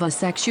supernova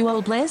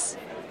sexual bliss?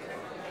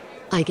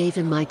 I gave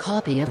him my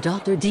copy of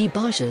Dr. D.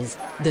 Bosch's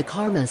The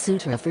Karma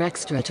Sutra for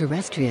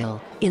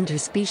Extraterrestrial,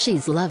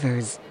 Interspecies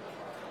Lovers.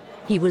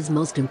 He was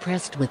most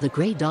impressed with the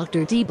great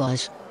Dr. D.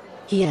 Bosch.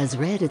 He has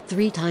read it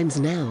 3 times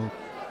now.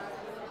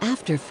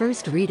 After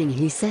first reading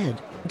he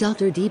said,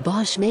 Dr. D.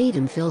 Bosch made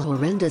him feel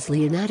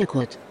horrendously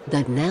inadequate,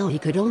 that now he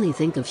could only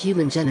think of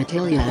human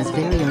genitalia as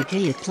very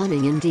archaic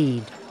plumbing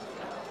indeed.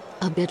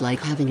 A bit like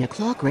having a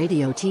clock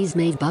radio tease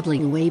made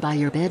bubbling away by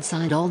your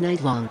bedside all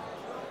night long.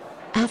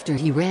 After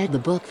he read the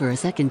book for a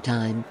second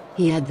time,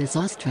 he had this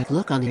awestruck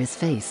look on his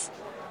face.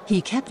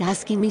 He kept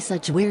asking me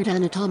such weird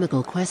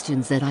anatomical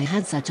questions that I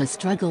had such a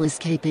struggle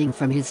escaping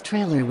from his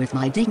trailer with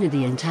my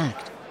dignity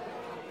intact.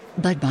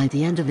 But by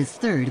the end of his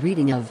third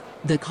reading of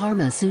The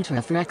Karma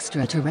Sutra for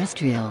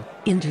Extraterrestrial,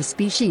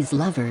 Interspecies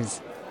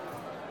Lovers,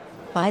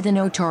 by the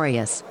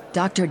notorious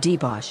Dr. D.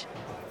 Bosch,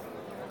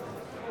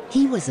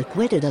 he was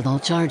acquitted of all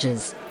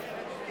charges.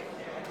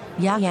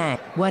 Yeah,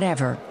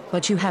 whatever,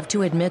 but you have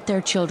to admit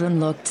their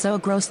children looked so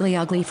grossly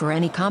ugly for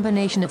any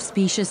combination of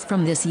species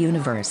from this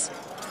universe.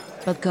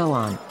 But go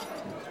on.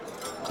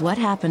 What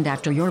happened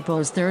after your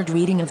bro's third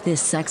reading of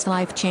this sex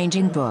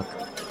life-changing book?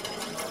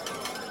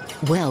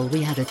 Well,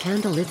 we had a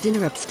candlelit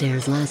dinner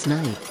upstairs last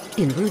night,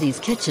 in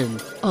Rudy's kitchen,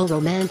 all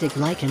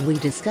romantic-like, and we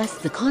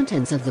discussed the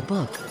contents of the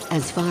book,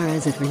 as far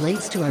as it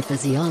relates to our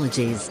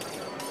physiologies.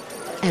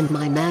 And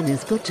my man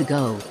is good to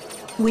go.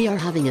 We are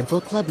having a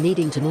book club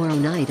meeting tomorrow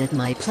night at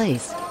my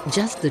place,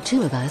 just the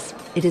two of us.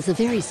 It is a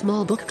very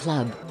small book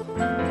club.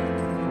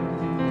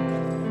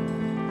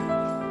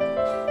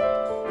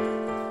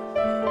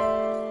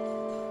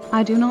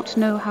 I do not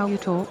know how you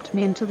talked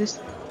me into this.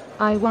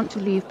 I want to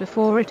leave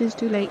before it is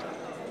too late.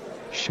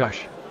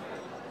 Shush.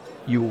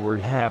 You were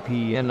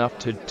happy enough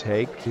to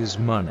take his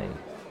money.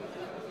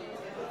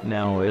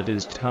 Now it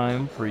is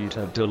time for you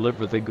to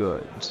deliver the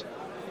goods.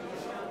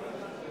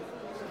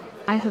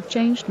 I have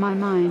changed my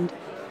mind.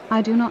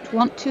 I do not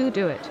want to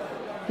do it.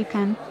 He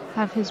can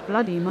have his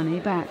bloody money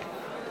back.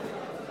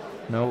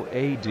 No,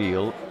 a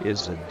deal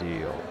is a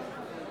deal.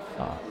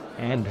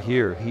 And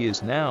here he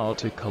is now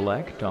to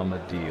collect on the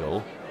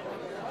deal.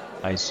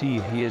 I see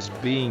he is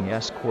being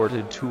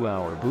escorted to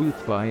our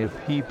booth by a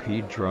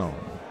PP drone,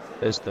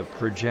 as the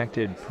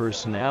projected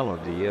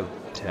personality of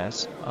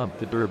Tess of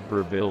the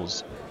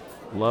D'Urbervilles.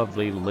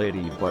 Lovely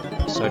lady, but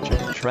such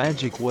a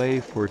tragic way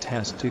for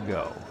Tess to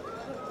go.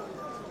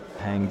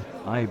 Hanged,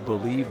 I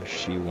believe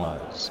she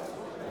was.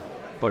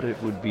 But it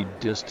would be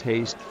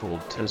distasteful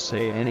to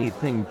say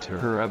anything to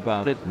her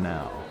about it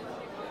now.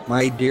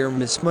 My dear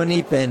Miss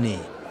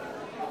Moneypenny,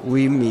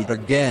 we meet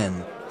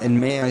again, and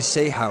may I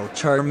say how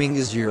charming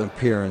is your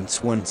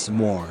appearance once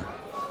more.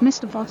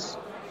 Mr. Voss,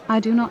 I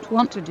do not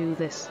want to do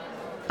this.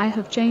 I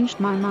have changed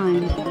my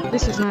mind.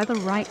 This is neither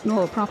right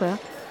nor proper.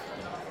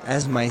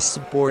 As my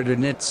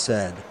subordinate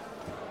said,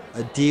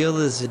 a deal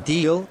is a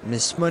deal,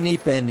 Miss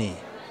Moneypenny.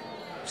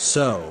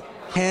 So,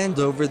 hand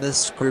over the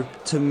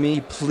script to me,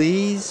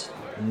 please,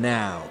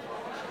 now.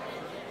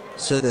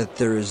 So that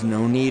there is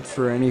no need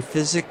for any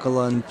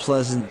physical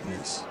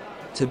unpleasantness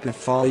to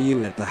befall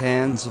you at the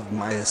hands of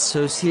my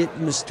associate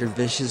Mr.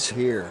 Vicious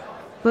here.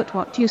 But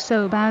what do you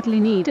so badly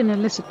need an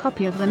illicit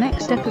copy of the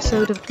next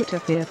episode of Twitter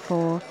Fear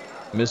for?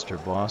 Mr.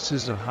 Voss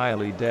is a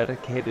highly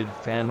dedicated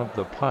fan of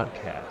the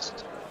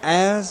podcast.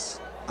 As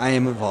I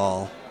am of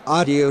all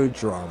audio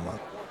drama.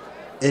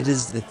 It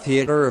is the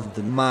theater of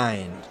the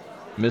mind.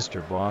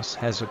 Mr. Voss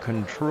has a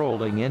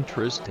controlling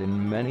interest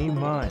in many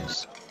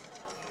minds.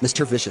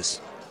 Mr.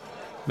 Vicious.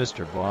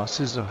 Mr. Voss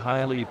is a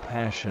highly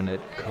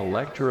passionate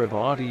collector of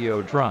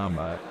audio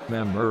drama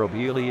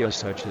memorabilia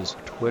such as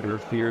Twitter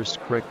Fear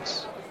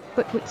scripts.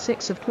 But Twit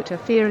 6 of Twitter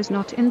Fear is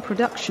not in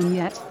production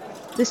yet.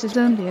 This is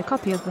only a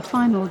copy of the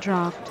final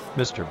draft.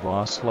 Mr.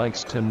 Voss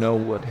likes to know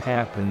what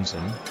happens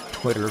in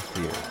Twitter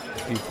Fear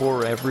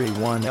before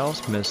everyone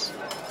else, miss.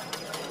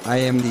 I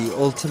am the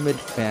ultimate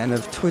fan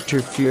of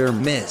Twitter Fear,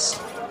 miss,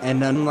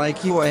 and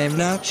unlike you I am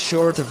not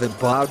short of a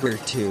bob or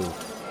two.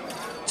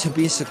 To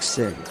be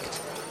succinct,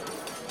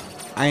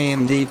 I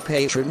am the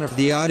patron of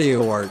the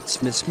audio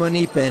arts, Miss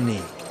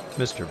Moneypenny.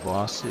 Mr.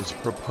 Voss is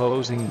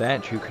proposing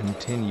that you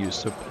continue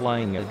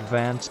supplying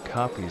advanced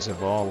copies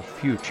of all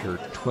future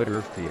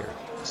Twitter Fear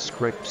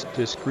scripts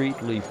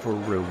discreetly for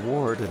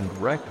reward and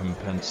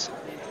recompense.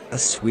 A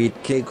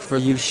sweet cake for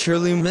you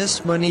surely,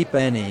 Miss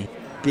Moneypenny,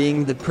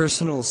 being the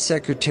personal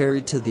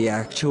secretary to the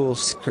actual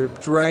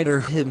script writer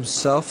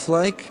himself,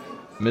 like?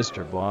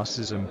 Mr. Voss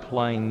is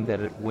implying that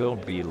it will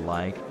be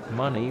like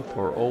money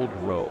for old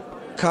rope.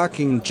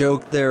 Cocking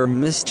joke there,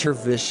 Mr.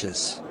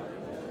 Vicious.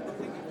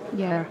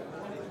 Yeah.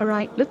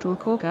 Alright, little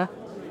corker.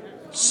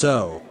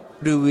 So,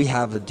 do we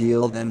have a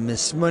deal then,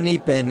 Miss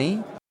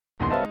Moneypenny?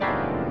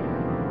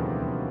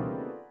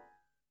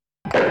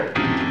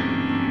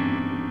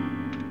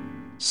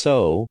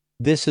 So,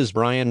 this is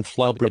Brian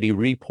Flubberty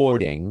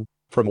reporting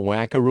from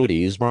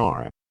Wackarudy's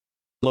Bar.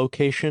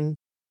 Location?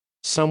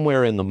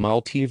 Somewhere in the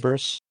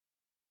multiverse?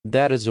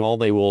 That is all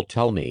they will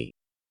tell me.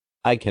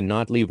 I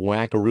cannot leave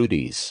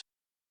Wackarudy's.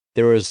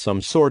 There is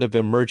some sort of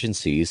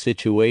emergency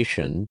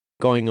situation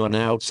going on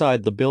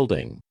outside the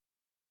building.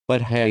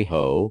 But hey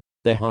ho,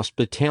 the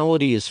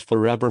hospitality is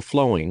forever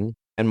flowing,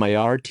 and my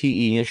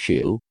RTE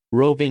issue,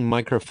 roving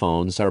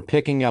microphones are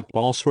picking up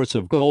all sorts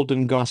of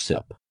golden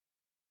gossip.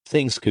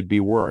 Things could be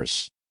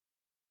worse.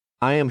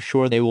 I am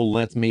sure they will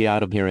let me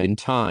out of here in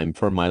time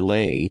for my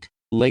late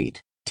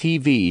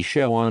TV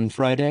show on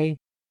Friday.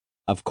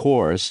 Of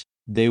course,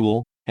 they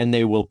will, and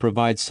they will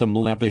provide some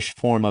lavish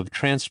form of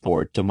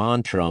transport to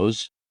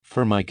Montrose,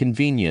 for my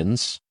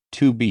convenience,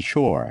 to be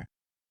sure.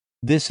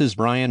 This is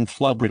Brian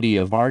Flubberty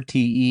of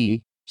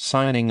RTE,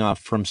 signing off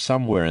from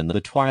somewhere in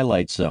the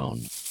Twilight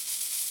Zone.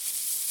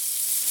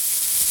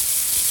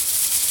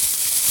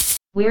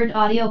 Weird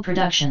Audio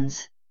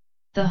Productions,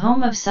 the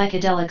home of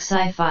psychedelic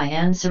sci-fi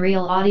and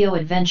surreal audio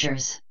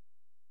adventures.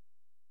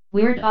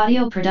 Weird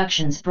Audio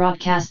Productions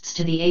broadcasts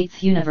to the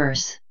 8th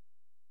universe.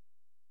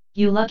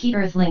 You lucky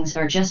Earthlings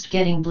are just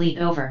getting bleed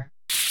over.